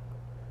now.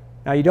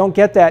 Now, you don't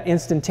get that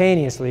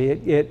instantaneously.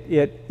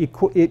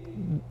 It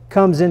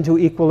comes into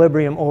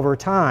equilibrium over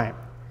time.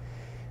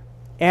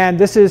 And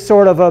this is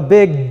sort of a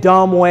big,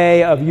 dumb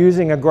way of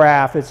using a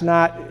graph. It's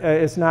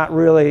not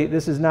really,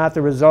 this is not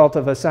the result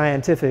of a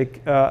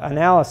scientific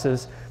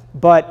analysis,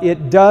 but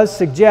it does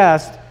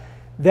suggest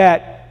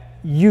that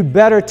you'd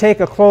better take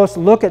a close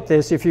look at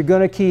this if you're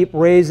going to keep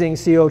raising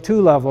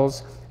CO2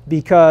 levels,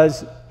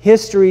 because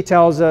history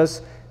tells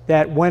us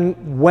that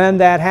when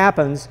that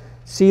happens,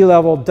 sea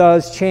level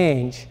does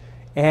change,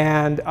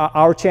 and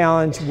our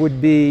challenge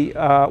would be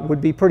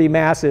pretty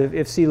massive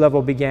if sea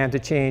level began to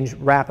change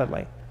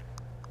rapidly.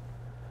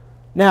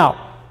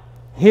 Now,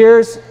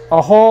 here's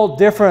a whole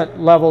different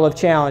level of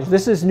challenge.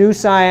 This is new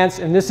science,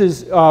 and this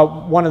is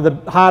one of the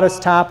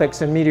hottest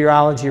topics in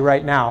meteorology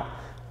right now.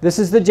 This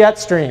is the jet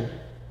stream.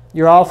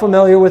 You're all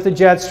familiar with the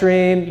jet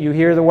stream. You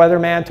hear the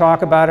weatherman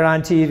talk about it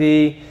on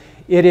TV.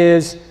 It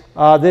is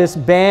this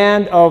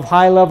band of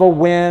high-level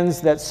winds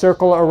that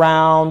circle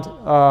around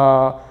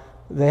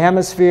the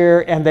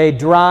hemisphere, and they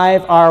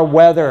drive our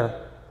weather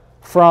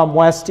from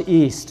west to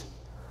east.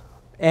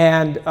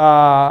 And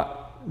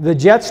the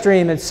jet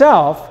stream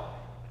itself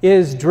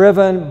is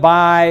driven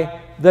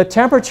by the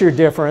temperature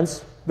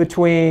difference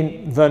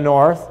between the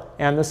north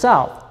and the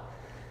south.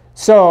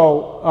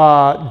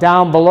 So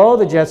down below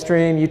the jet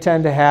stream, you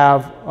tend to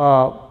have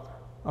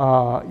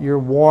your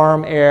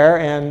warm air,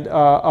 and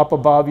up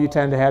above you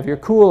tend to have your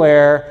cool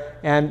air.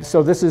 And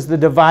so this is the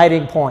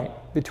dividing point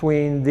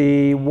between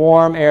the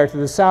warm air to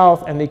the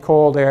south and the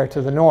cold air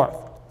to the north.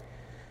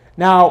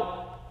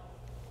 Now,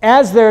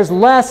 as there's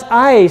less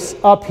ice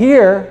up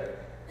here,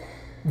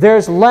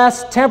 there's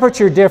less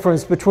temperature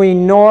difference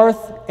between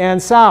north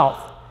and south.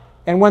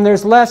 And when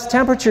there's less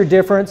temperature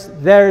difference,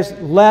 there's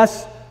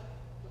less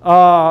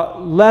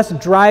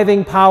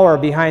driving power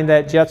behind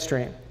that jet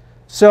stream.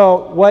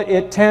 So what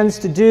it tends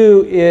to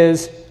do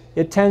is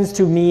it tends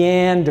to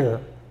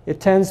meander. It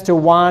tends to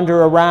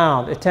wander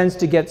around. It tends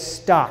to get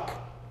stuck.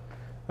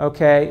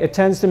 Okay? It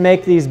tends to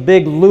make these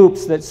big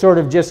loops that sort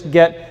of just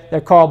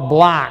they're called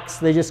blocks.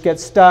 They just get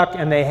stuck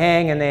and they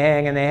hang and they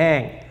hang and they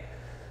hang.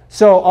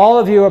 So all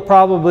of you will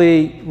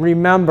probably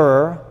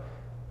remember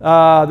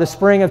the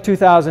spring of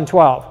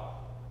 2012.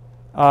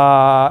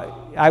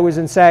 I was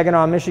in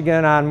Saginaw,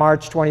 Michigan on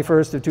March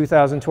 21st of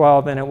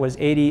 2012, and it was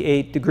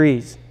 88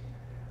 degrees.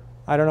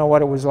 I don't know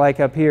what it was like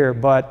up here,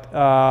 but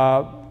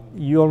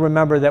you'll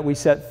remember that we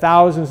set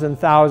thousands and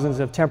thousands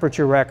of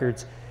temperature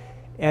records.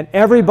 And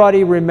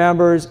everybody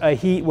remembers a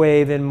heat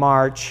wave in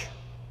March.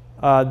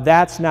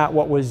 That's not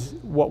what was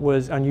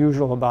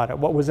unusual about it.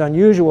 What was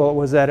unusual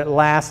was that it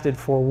lasted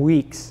for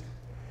weeks.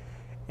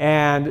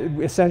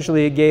 And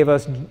essentially it gave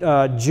us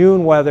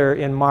June weather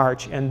in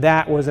March, and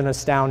that was an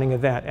astounding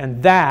event.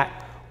 And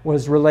that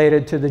was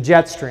related to the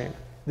jet stream.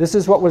 This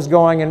is what was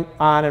going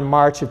on in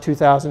March of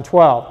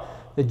 2012.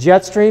 The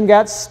jet stream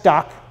got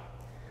stuck.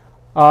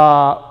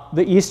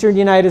 The eastern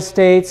United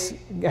States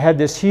had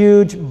this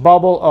huge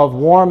bubble of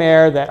warm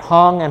air that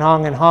hung and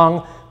hung and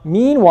hung.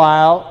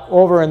 Meanwhile,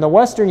 over in the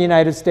western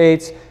United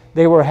States,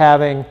 they were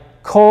having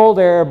cold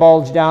air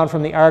bulge down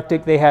from the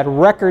Arctic. They had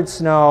record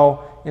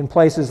snow in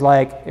places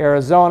like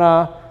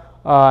Arizona,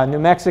 New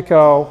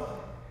Mexico,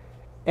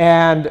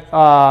 and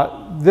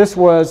this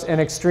was an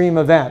extreme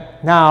event.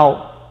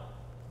 Now,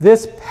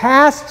 this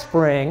past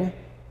spring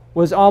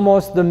was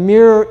almost the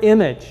mirror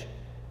image.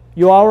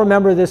 You all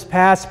remember this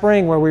past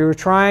spring where we were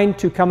trying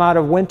to come out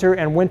of winter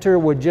and winter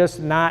would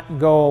just not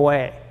go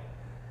away.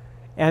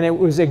 And it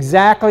was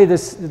exactly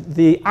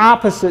the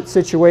opposite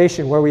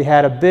situation where we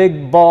had a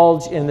big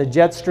bulge in the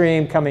jet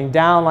stream coming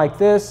down like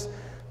this,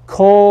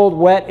 cold,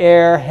 wet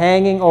air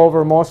hanging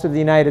over most of the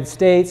United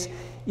States.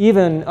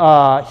 even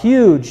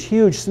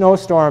huge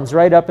snowstorms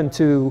right up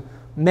into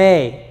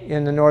May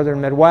in the northern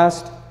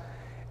Midwest.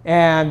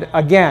 And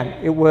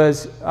again, it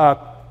was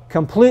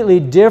completely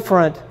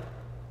different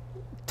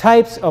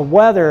types of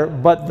weather,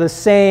 but the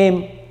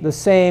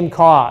same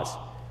cause.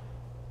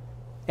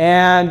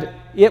 And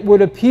it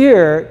would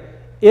appear,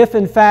 if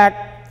in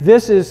fact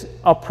this is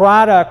a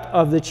product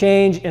of the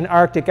change in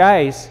Arctic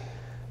ice,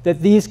 that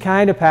these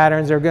kind of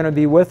patterns are going to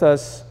be with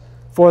us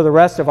for the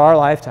rest of our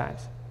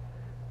lifetimes.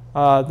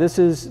 This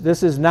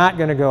is not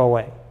going to go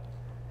away.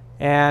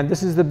 And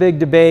this is the big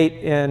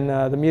debate in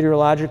the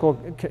meteorological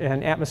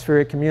and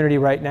atmospheric community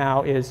right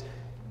now is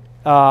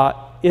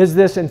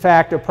this in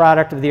fact a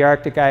product of the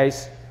Arctic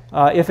ice?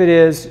 If it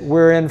is,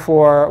 we're in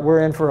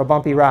for a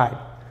bumpy ride.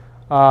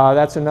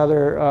 That's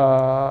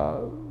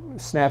another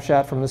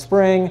snapshot from the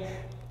spring.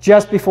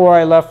 Just before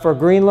I left for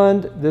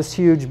Greenland, this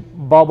huge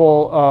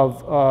bubble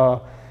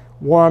of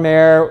warm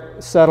air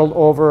settled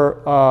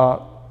over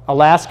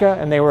Alaska,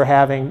 and they were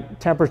having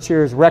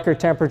temperatures, record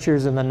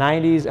temperatures in the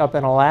 90s up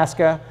in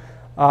Alaska.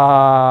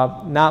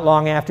 Not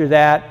long after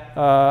that,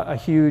 a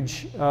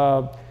huge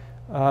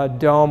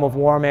dome of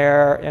warm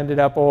air ended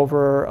up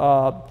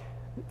over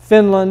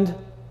Finland,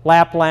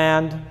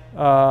 Lapland,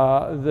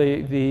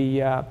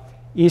 the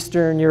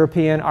Eastern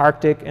European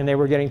Arctic, and they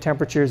were getting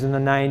temperatures in the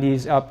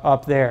 90s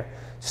up there.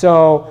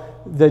 So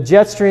the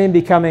jet stream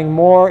becoming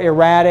more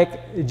erratic,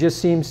 it just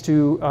seems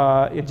to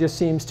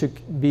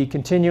be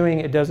continuing.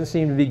 It doesn't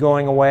seem to be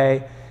going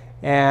away,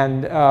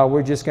 and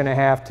we're just going to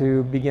have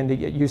to begin to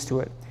get used to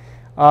it.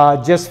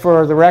 Just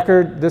for the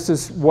record, this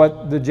is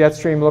what the jet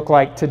stream looked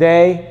like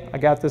today. I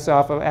got this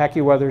off of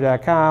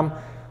AccuWeather.com.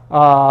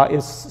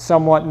 It's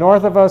somewhat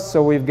north of us,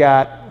 so we've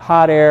got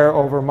hot air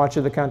over much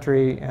of the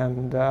country,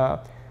 and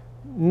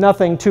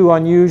nothing too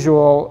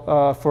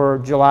unusual for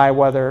July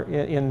weather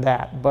in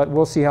that, but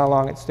we'll see how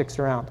long it sticks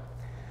around.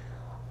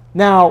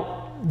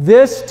 Now,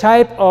 this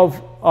type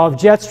of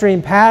jet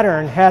stream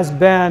pattern has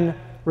been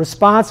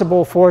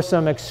responsible for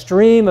some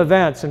extreme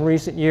events in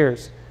recent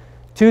years.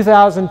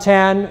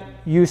 2010,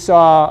 you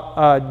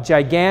saw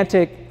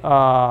gigantic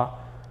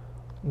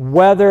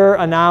weather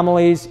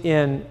anomalies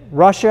in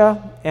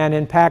Russia and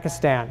in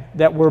Pakistan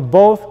that were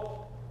both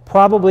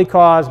probably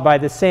caused by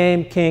the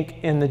same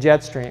kink in the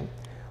jet stream.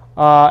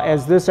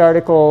 As this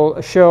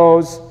article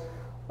shows,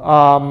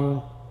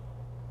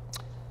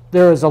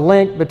 there is a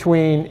link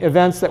between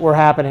events that were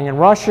happening in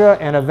Russia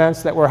and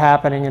events that were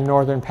happening in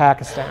northern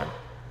Pakistan,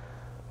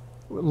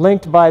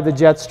 linked by the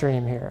jet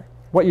stream here.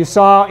 What you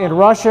saw in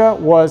Russia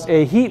was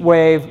a heat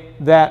wave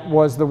that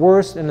was the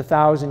worst in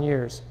 1,000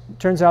 years. It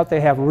turns out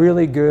they have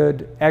really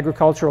good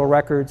agricultural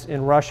records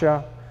in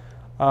Russia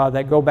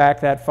that go back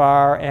that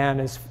far, and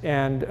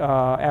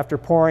after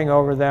poring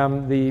over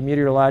them, the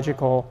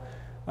meteorological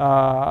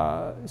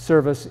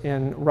service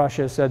in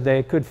Russia said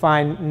they could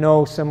find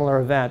no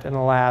similar event in the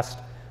last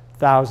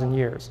 1,000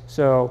 years.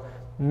 So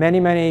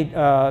many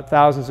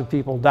thousands of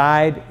people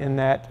died in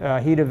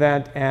that heat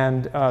event,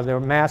 and there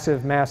were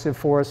massive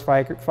forest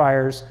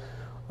fires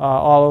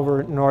all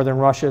over northern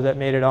Russia that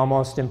made it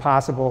almost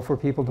impossible for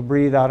people to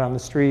breathe out on the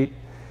street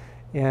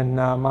in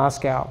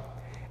Moscow.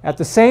 At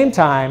the same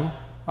time,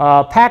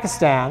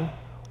 Pakistan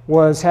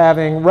was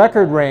having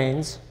record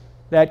rains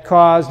that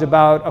caused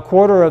about a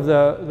quarter of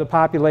the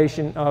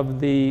population of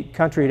the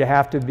country to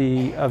have to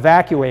be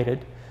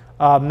evacuated.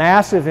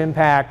 Massive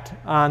impact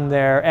on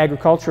their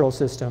agricultural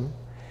system.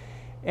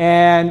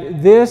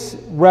 And this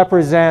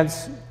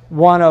represents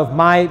one of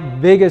my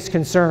biggest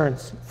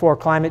concerns for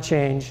climate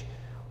change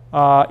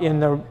in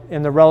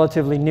the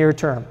relatively near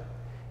term.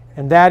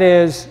 And that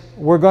is,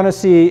 we're going to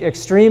see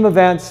extreme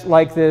events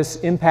like this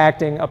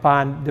impacting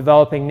upon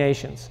developing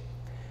nations.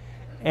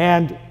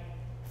 And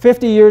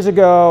 50 years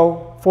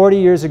ago, 40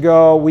 years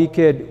ago, we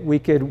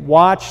could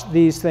watch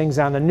these things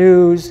on the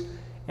news,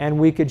 and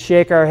we could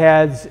shake our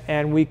heads,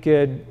 and we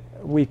could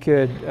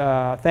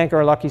thank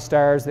our lucky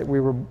stars that we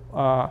were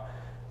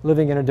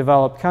living in a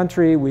developed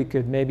country. We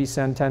could maybe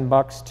send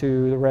 $10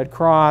 to the Red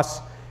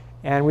Cross,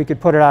 and we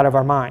could put it out of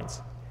our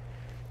minds.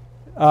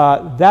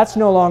 That's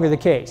no longer the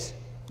case.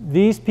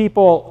 These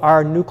people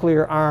are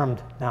nuclear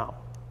armed now.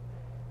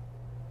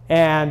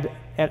 And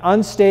an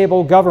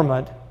unstable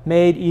government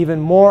made even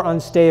more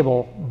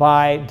unstable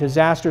by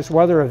disastrous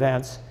weather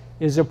events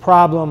is a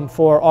problem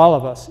for all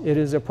of us. It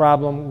is a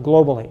problem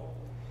globally.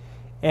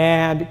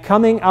 And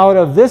coming out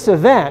of this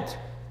event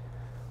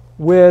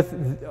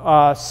with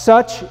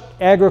such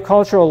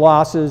agricultural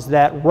losses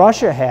that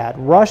Russia had,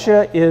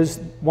 Russia is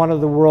one of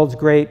the world's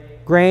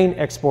great grain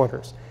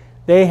exporters.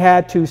 They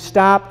had to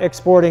stop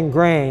exporting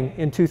grain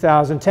in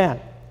 2010.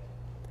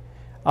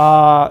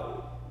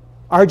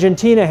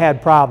 Argentina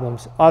had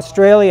problems.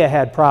 Australia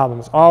had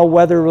problems, all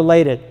weather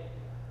related,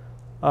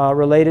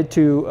 related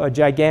to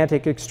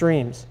gigantic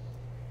extremes.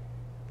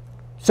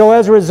 So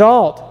as a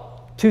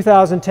result,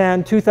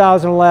 2010,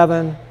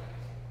 2011,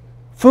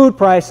 food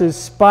prices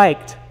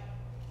spiked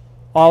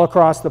all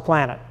across the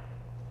planet.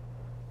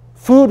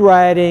 Food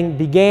rioting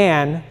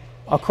began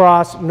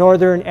across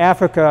northern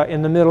Africa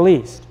in the Middle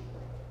East.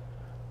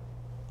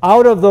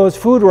 out of those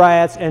food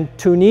riots in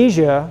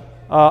Tunisia,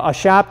 a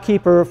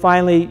shopkeeper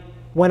finally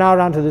went out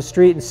onto the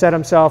street and set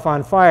himself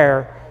on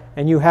fire,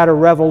 and you had a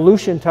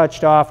revolution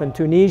touched off in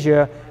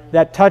Tunisia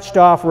that touched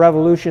off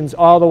revolutions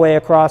all the way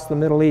across the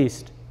Middle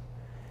East.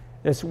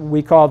 This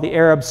we call the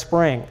Arab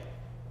Spring.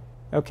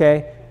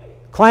 Okay?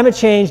 Climate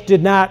change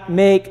did not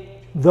make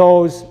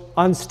those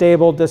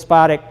unstable,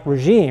 despotic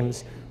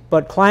regimes,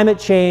 but climate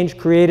change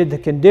created the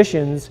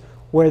conditions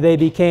where they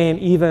became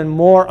even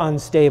more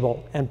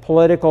unstable and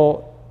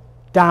political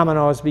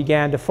dominoes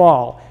began to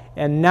fall.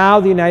 And now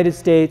the United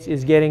States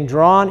is getting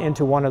drawn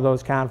into one of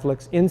those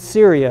conflicts in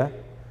Syria,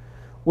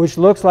 which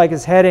looks like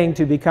it's heading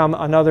to become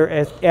another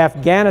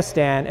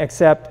Afghanistan,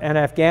 except an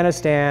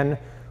Afghanistan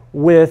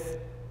with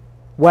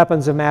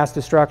weapons of mass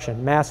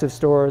destruction, massive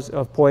stores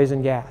of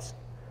poison gas.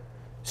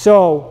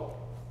 So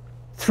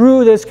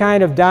through this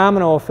kind of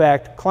domino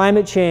effect,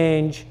 climate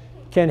change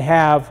can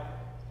have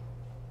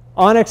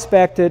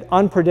unexpected,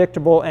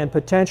 unpredictable, and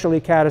potentially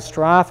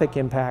catastrophic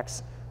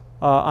impacts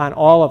on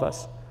all of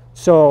us.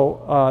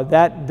 So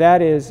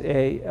that is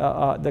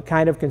the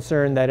kind of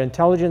concern that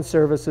intelligence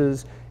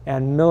services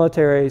and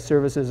military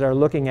services are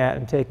looking at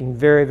and taking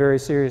very, very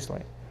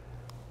seriously.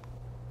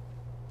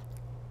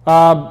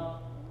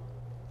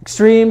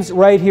 Extremes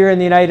right here in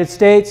the United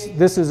States.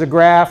 This is a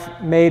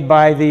graph made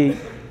by the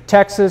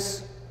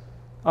Texas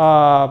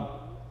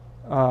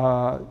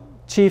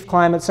chief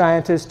climate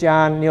scientist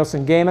John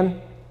Nielsen Gaiman.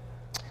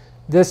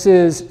 This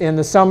is in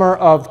the summer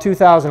of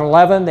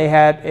 2011. They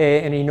had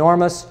an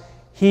enormous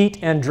heat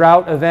and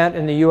drought event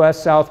in the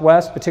U.S.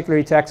 Southwest,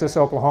 particularly Texas,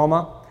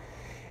 Oklahoma.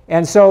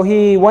 And so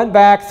he went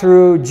back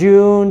through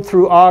June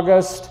through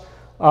August,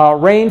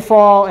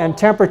 rainfall and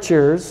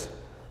temperatures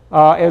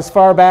as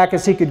far back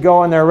as he could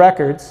go in their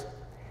records.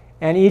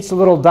 And each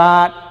little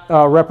dot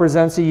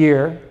represents a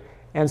year.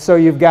 And so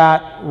you've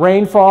got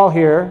rainfall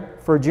here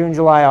for June,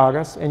 July,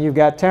 August, and you've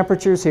got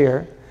temperatures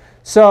here.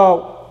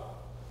 So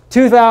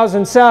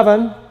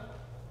 2007,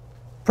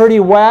 pretty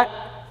wet,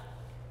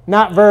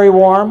 not very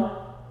warm.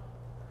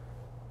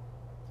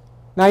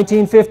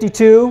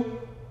 1952,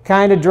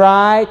 kind of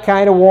dry,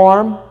 kind of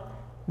warm.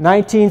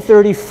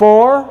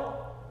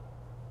 1934,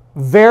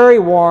 very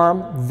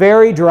warm,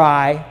 very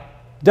dry,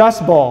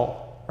 Dust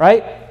Bowl,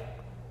 right?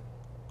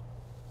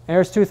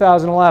 There's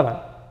 2011.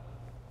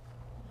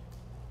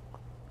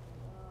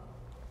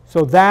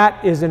 So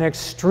that is an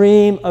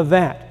extreme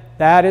event.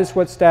 That is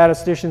what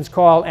statisticians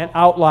call an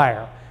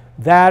outlier.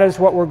 That is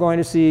what we're going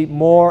to see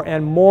more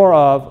and more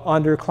of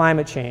under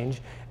climate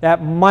change.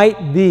 That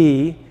might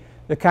be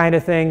the kind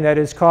of thing that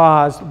is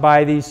caused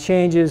by these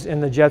changes in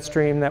the jet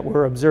stream that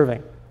we're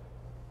observing.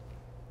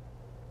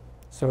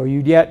 So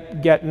you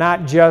get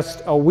not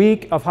just a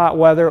week of hot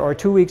weather or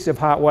 2 weeks of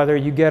hot weather,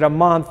 you get a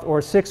month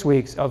or 6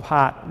 weeks of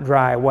hot,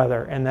 dry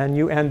weather, and then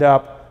you end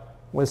up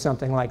with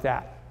something like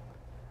that.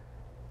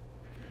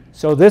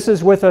 So this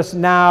is with us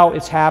now.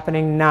 It's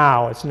happening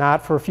now. It's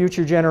not for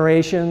future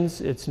generations.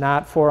 It's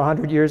not for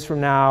 100 years from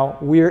now.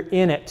 We're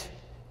in it.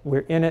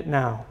 We're in it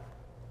now.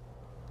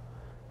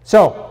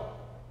 So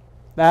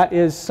that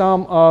is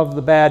some of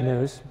the bad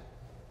news.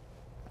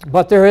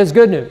 But there is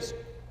good news.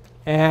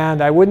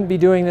 And I wouldn't be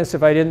doing this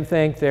if I didn't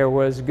think there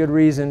was good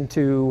reason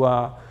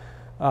to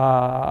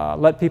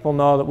let people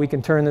know that we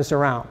can turn this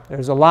around.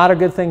 There's a lot of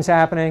good things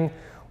happening.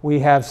 We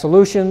have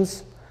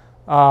solutions.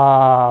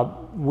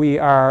 We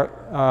are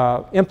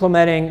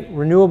implementing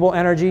renewable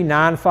energy,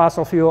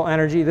 non-fossil fuel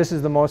energy. This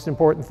is the most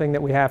important thing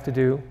that we have to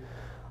do.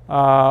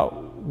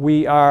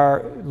 We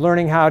are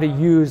learning how to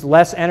use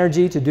less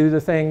energy to do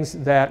the things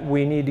that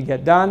we need to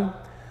get done.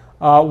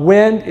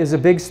 Wind is a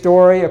big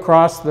story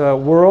across the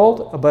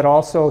world, but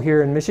also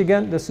here in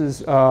Michigan. This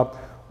is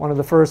one of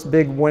the first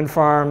big wind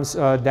farms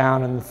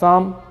down in the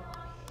Thumb.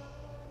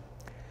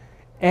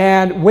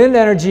 And wind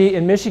energy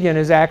in Michigan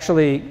is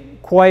actually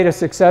quite a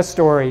success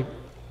story.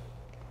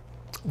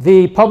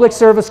 The Public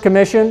Service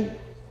Commission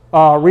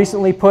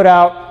recently put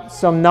out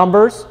some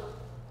numbers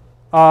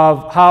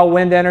of how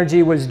wind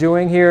energy was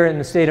doing here in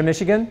the state of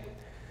Michigan.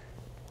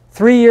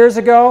 3 years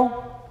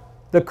ago,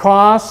 the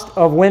cost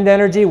of wind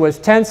energy was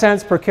 10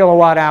 cents per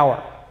kilowatt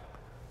hour.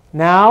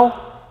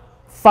 Now,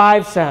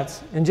 5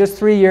 cents. In just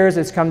 3 years,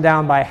 it's come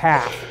down by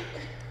half.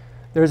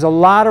 There's a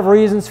lot of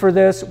reasons for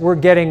this. We're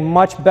getting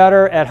much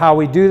better at how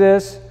we do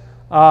this.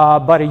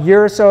 But a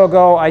year or so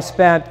ago, I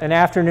spent an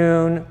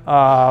afternoon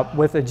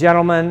with a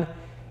gentleman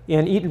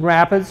in Eaton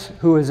Rapids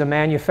who is a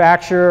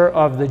manufacturer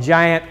of the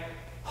giant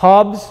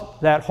hubs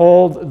that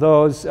hold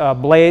those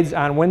blades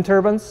on wind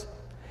turbines.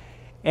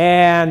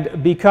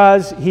 And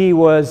because he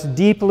was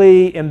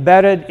deeply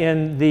embedded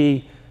in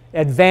the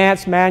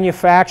advanced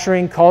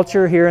manufacturing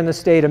culture here in the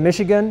state of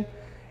Michigan,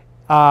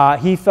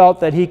 he felt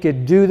that he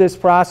could do this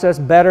process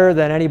better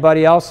than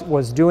anybody else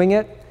was doing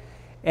it.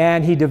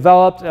 And he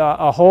developed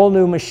a whole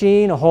new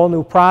machine, a whole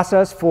new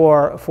process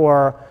for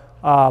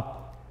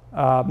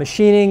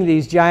machining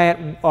these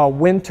giant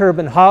wind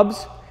turbine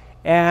hubs.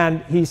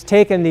 And he's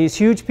taken these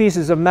huge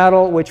pieces of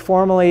metal, which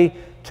formerly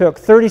took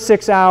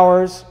 36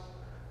 hours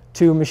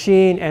to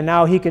machine, and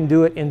now he can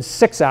do it in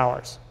 6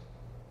 hours.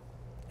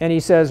 and he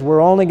says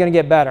we're only going to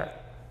get better.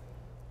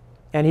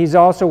 And he's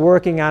also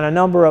working on a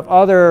number of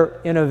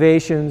other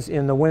innovations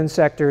in the wind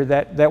sector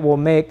that will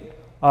make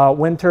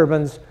wind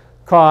turbines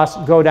costs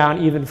go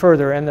down even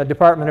further. And the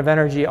Department of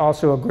Energy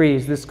also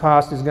agrees this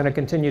cost is going to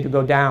continue to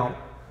go down.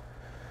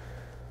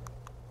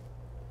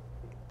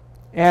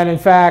 And in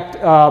fact,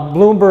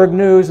 Bloomberg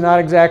News, not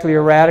exactly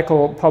a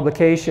radical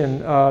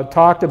publication,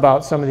 talked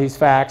about some of these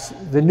facts.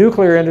 The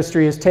nuclear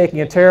industry is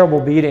taking a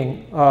terrible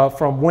beating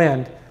from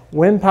wind.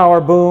 Wind power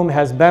boom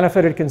has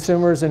benefited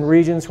consumers in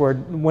regions where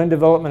wind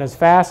development is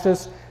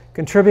fastest,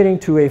 contributing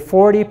to a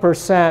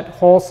 40%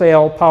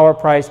 wholesale power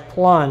price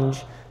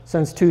plunge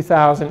since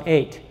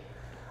 2008.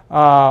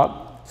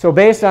 So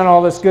based on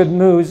all this good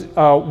news,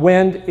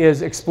 wind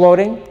is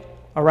exploding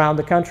around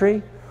the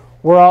country.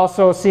 We're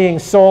also seeing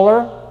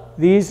solar.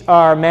 These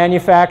are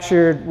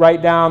manufactured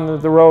right down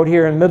the road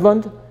here in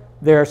Midland.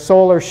 They're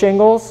solar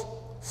shingles.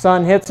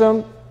 Sun hits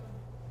them.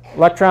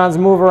 Electrons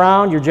move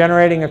around. You're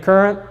generating a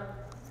current.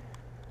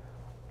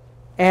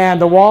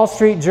 And the Wall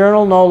Street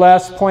Journal, no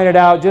less, pointed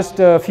out just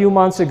a few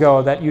months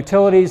ago that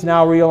utilities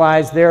now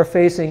realize they're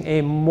facing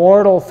a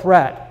mortal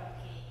threat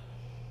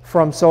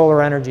from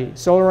solar energy.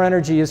 Solar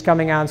energy is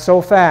coming on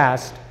so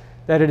fast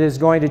that it is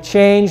going to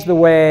change the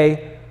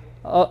way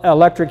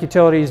electric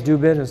utilities do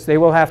business. They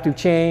will have to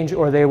change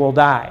or they will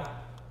die.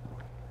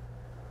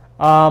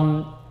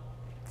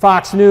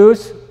 Fox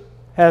News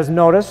has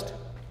noticed,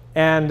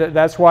 and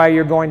that's why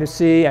you're going to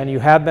see, and you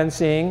have been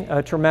seeing,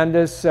 a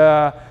tremendous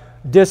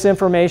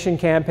disinformation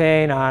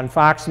campaign on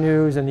Fox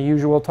News and the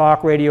usual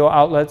talk radio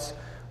outlets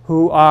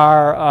who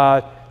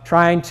are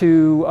trying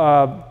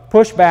to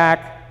push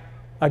back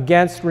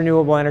against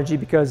renewable energy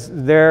because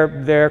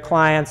their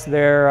clients,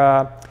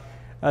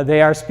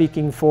 they are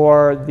speaking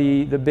for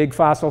the big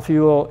fossil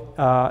fuel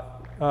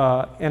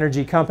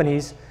energy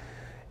companies.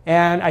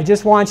 And I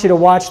just want you to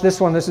watch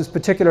this one. This is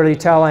particularly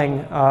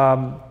telling.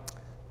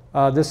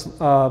 This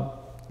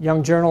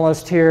young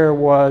journalist here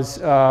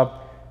was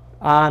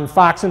on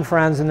Fox and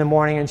Friends in the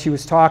morning, and she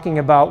was talking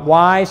about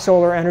why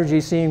solar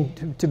energy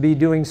seemed to be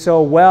doing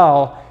so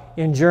well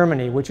in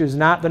Germany, which is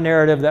not the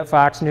narrative that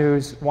Fox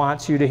News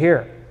wants you to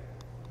hear.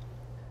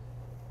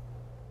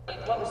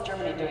 What was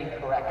Germany doing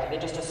correctly? They're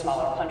just a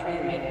smaller country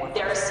and made more.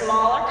 They're a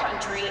smaller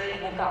country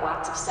and they've got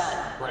lots of sun,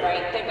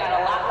 right? They've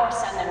got a lot more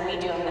sun than we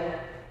do.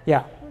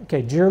 Yeah,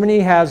 okay, Germany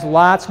has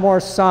lots more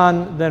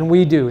sun than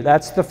we do.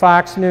 That's the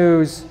Fox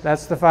News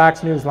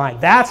line.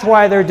 That's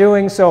why they're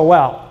doing so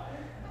well.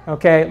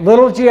 Okay,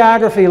 little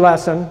geography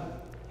lesson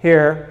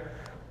here.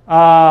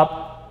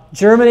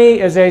 Germany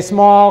is a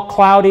small,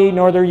 cloudy,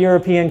 northern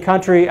European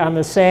country on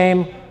the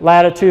same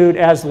latitude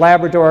as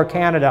Labrador,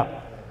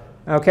 Canada.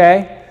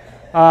 Okay?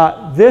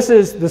 This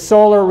is the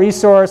solar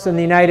resource in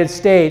the United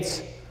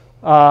States.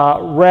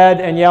 Red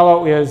and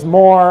yellow is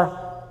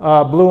more,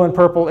 blue and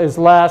purple is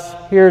less.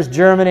 Here's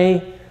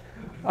Germany.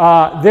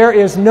 There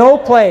is no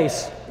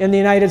place in the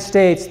United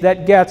States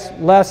that gets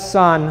less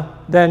sun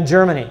than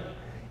Germany.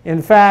 In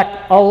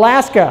fact,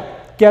 Alaska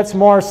gets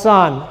more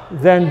sun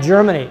than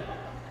Germany,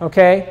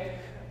 okay?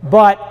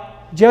 But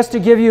just to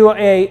give you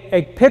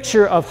a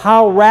picture of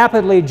how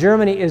rapidly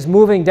Germany is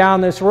moving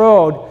down this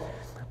road,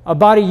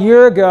 about a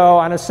year ago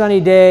on a sunny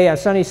day, a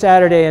sunny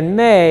Saturday in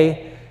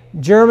May,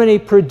 Germany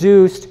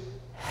produced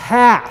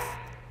half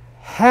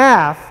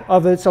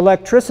of its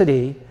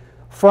electricity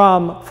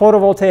from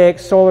photovoltaic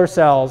solar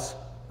cells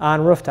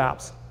on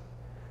rooftops.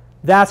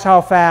 That's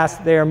how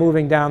fast they are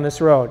moving down this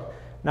road.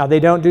 Now,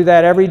 they don't do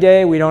that every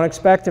day. We don't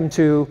expect them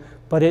to,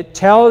 but it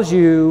tells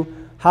you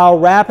how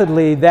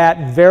rapidly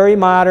that very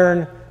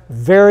modern,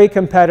 very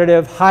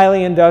competitive,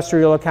 highly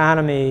industrial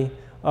economy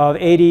of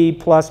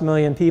 80+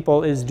 million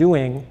people is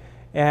doing,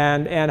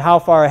 and how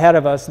far ahead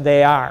of us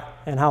they are,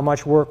 and how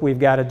much work we've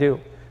got to do,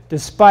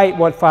 despite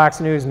what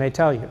Fox News may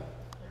tell you.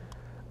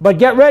 But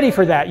get ready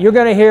for that. You're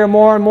going to hear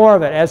more and more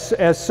of it.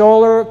 As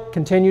solar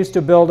continues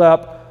to build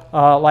up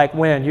like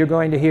wind, you're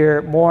going to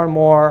hear more and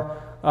more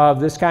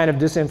of this kind of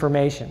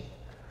disinformation.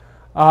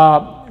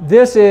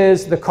 This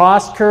is the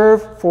cost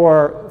curve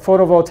for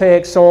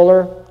photovoltaic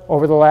solar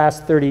over the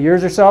last 30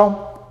 years or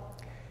so.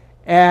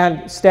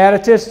 And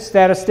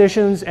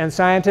statisticians and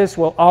scientists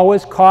will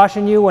always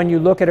caution you when you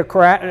look at a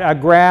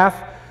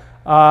graph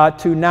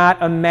to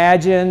not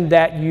imagine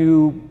that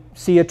you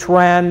see a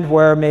trend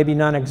where maybe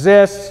none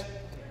exists.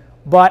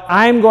 But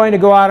I'm going to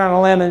go out on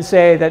a limb and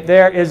say that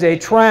there is a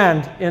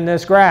trend in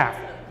this graph.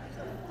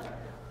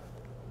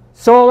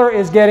 Solar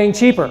is getting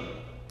cheaper,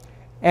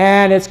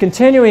 and it's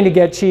continuing to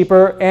get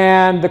cheaper,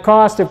 and the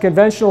cost of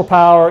conventional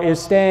power is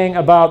staying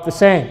about the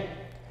same.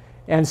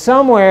 And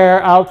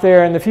somewhere out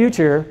there in the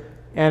future,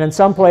 and in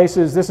some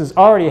places this has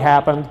already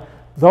happened,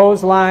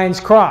 those lines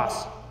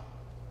cross.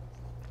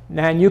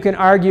 And you can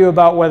argue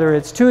about whether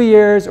it's 2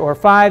 years or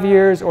 5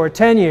 years or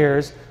 10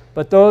 years,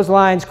 but those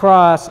lines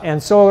cross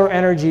and solar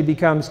energy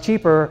becomes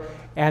cheaper,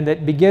 and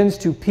it begins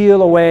to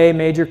peel away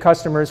major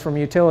customers from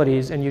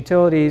utilities, and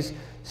utilities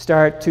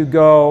start to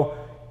go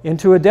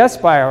into a death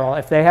spiral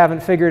if they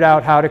haven't figured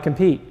out how to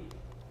compete.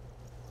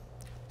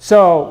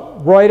 So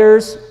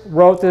Reuters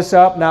wrote this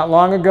up not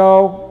long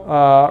ago.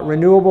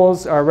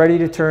 Renewables are ready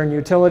to turn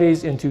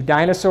utilities into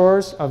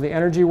dinosaurs of the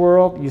energy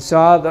world. You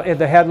saw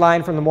the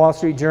headline from the Wall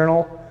Street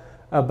Journal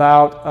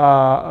about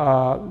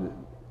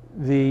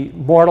the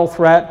mortal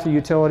threat to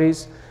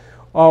utilities.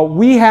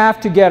 We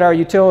have to get our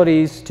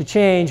utilities to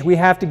change. We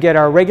have to get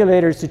our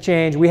regulators to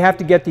change. We have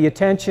to get the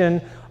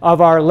attention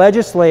of our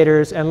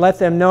legislators and let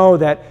them know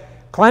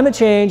that climate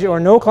change or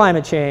no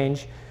climate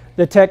change,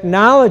 the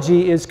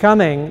technology is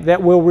coming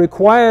that will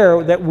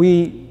require that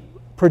we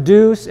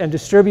produce and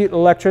distribute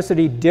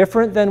electricity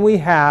different than we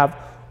have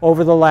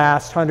over the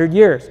last 100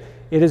 years.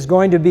 It is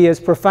going to be as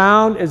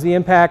profound as the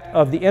impact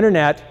of the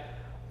internet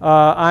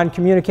on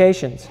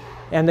communications.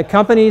 And the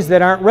companies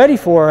that aren't ready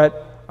for it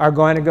are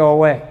going to go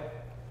away.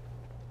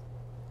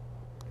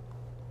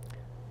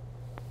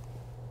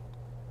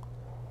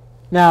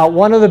 Now,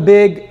 one of the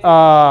big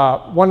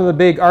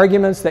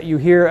arguments that you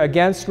hear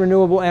against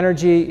renewable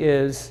energy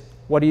is,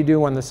 what do you do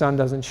when the sun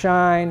doesn't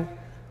shine?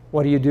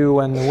 What do you do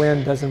when the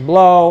wind doesn't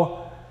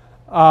blow?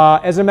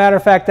 As a matter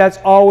of fact, that's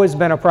always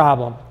been a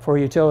problem for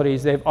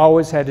utilities. They've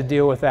always had to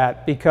deal with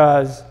that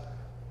because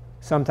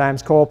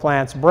sometimes coal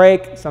plants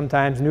break,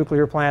 sometimes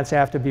nuclear plants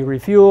have to be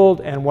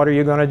refueled, and what are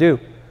you going to do?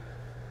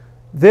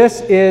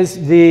 This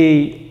is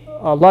the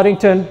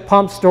Ludington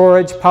Pump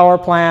Storage Power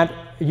Plant.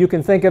 You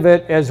can think of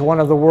it as one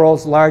of the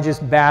world's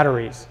largest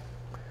batteries.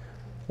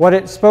 What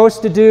it's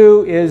supposed to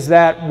do is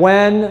that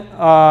when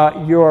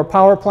your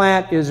power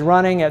plant is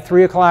running at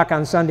 3 o'clock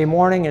on Sunday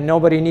morning and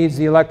nobody needs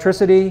the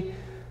electricity,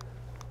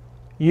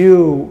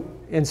 you,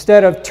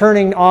 instead of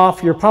turning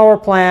off your power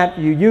plant,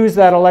 you use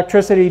that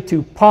electricity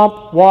to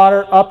pump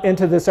water up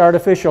into this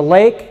artificial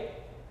lake,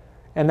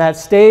 and that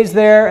stays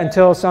there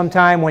until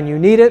sometime when you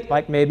need it,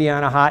 like maybe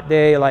on a hot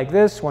day like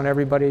this when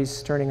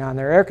everybody's turning on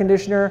their air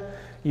conditioner.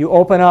 You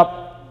open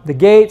up the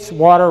gates,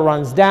 water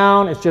runs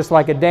down, it's just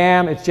like a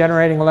dam, it's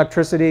generating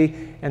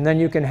electricity, and then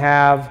you can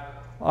have,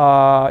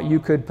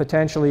 you could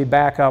potentially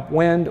back up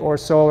wind or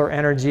solar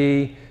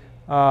energy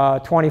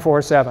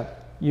 24/7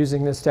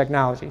 using this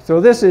technology.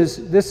 So this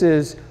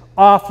is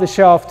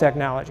off-the-shelf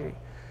technology.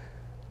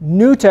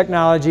 New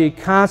technology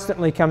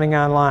constantly coming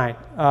online.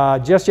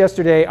 Just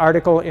yesterday,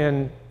 article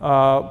in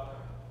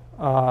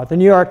the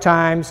New York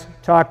Times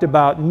talked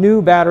about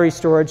new battery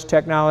storage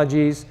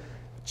technologies,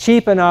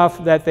 cheap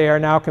enough that they are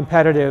now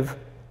competitive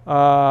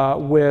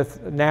with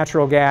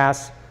natural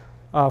gas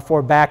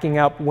for backing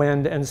up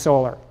wind and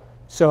solar.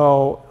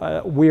 So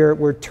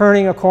we're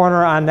turning a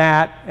corner on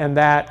that, and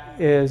that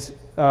is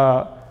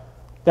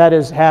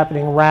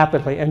happening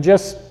rapidly. And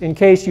just in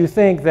case you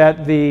think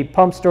that the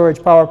pump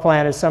storage power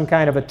plant is some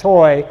kind of a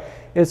toy,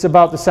 it's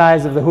about the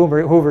size of the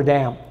Hoover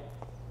Dam.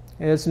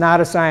 It's not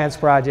a science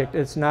project.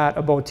 It's not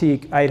a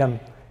boutique item.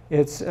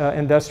 It's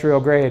industrial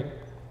grade.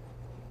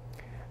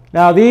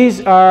 Now,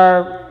 these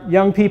are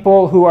young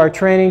people who are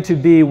training to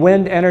be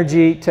wind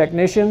energy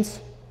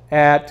technicians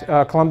at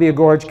Columbia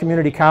Gorge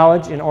Community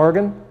College in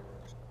Oregon.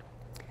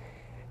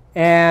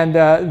 And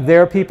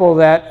they're people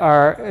that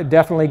are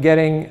definitely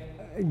getting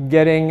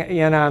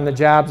in on the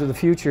jobs of the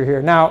future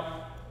here. Now,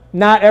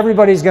 not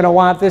everybody's going to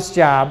want this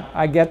job.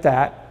 I get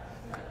that.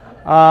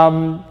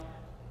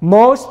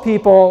 Most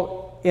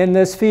people in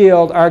this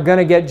field are going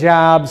to get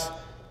jobs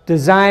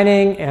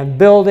designing and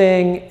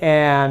building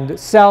and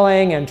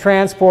selling and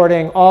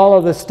transporting all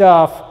of the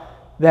stuff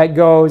that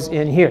goes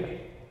in here,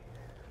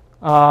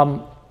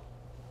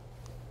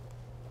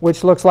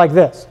 which looks like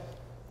this.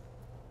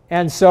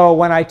 And so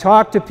when I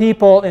talk to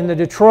people in the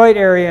Detroit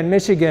area in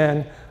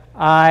Michigan,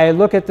 I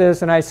look at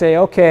this and I say,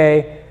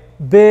 okay,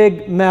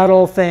 big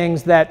metal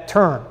things that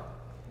turn.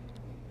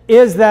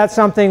 Is that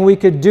something we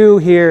could do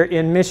here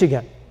in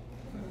Michigan?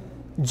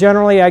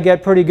 Generally, I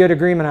get pretty good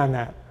agreement on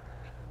that.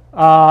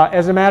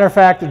 As a matter of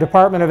fact, the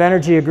Department of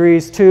Energy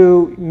agrees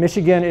too.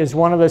 Michigan is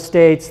one of the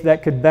states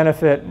that could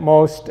benefit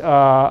most,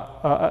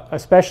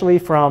 especially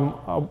from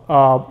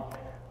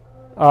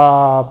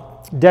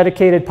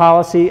dedicated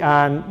policy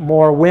on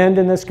more wind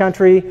in this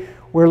country.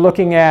 We're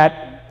looking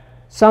at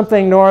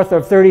something north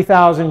of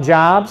 30,000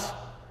 jobs,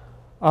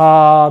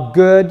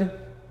 good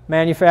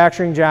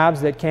manufacturing jobs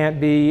that can't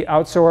be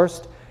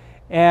outsourced.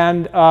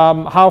 And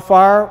how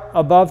far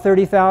above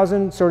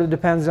 30,000 sort of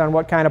depends on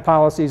what kind of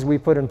policies we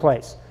put in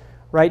place.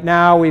 Right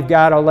now, we've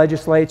got a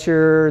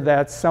legislature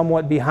that's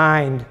somewhat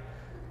behind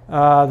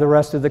the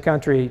rest of the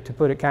country, to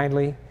put it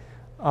kindly,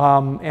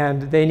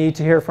 and they need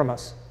to hear from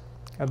us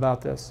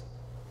about this.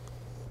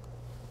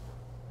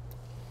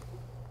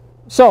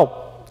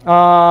 So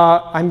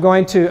I'm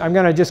going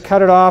to just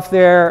cut it off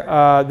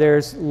there.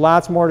 There's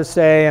lots more to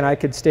say, and I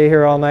could stay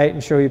here all night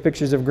and show you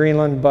pictures of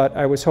Greenland, but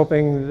I was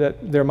hoping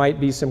that there might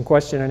be some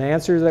question and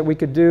answers that we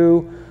could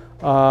do.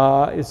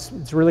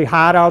 It's really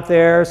hot out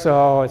there,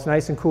 so it's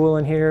nice and cool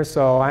in here,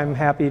 so I'm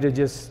happy to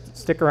just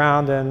stick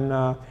around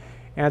and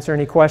answer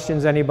any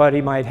questions anybody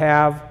might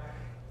have.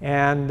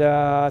 And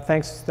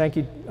thank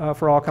you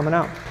for all coming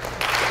out.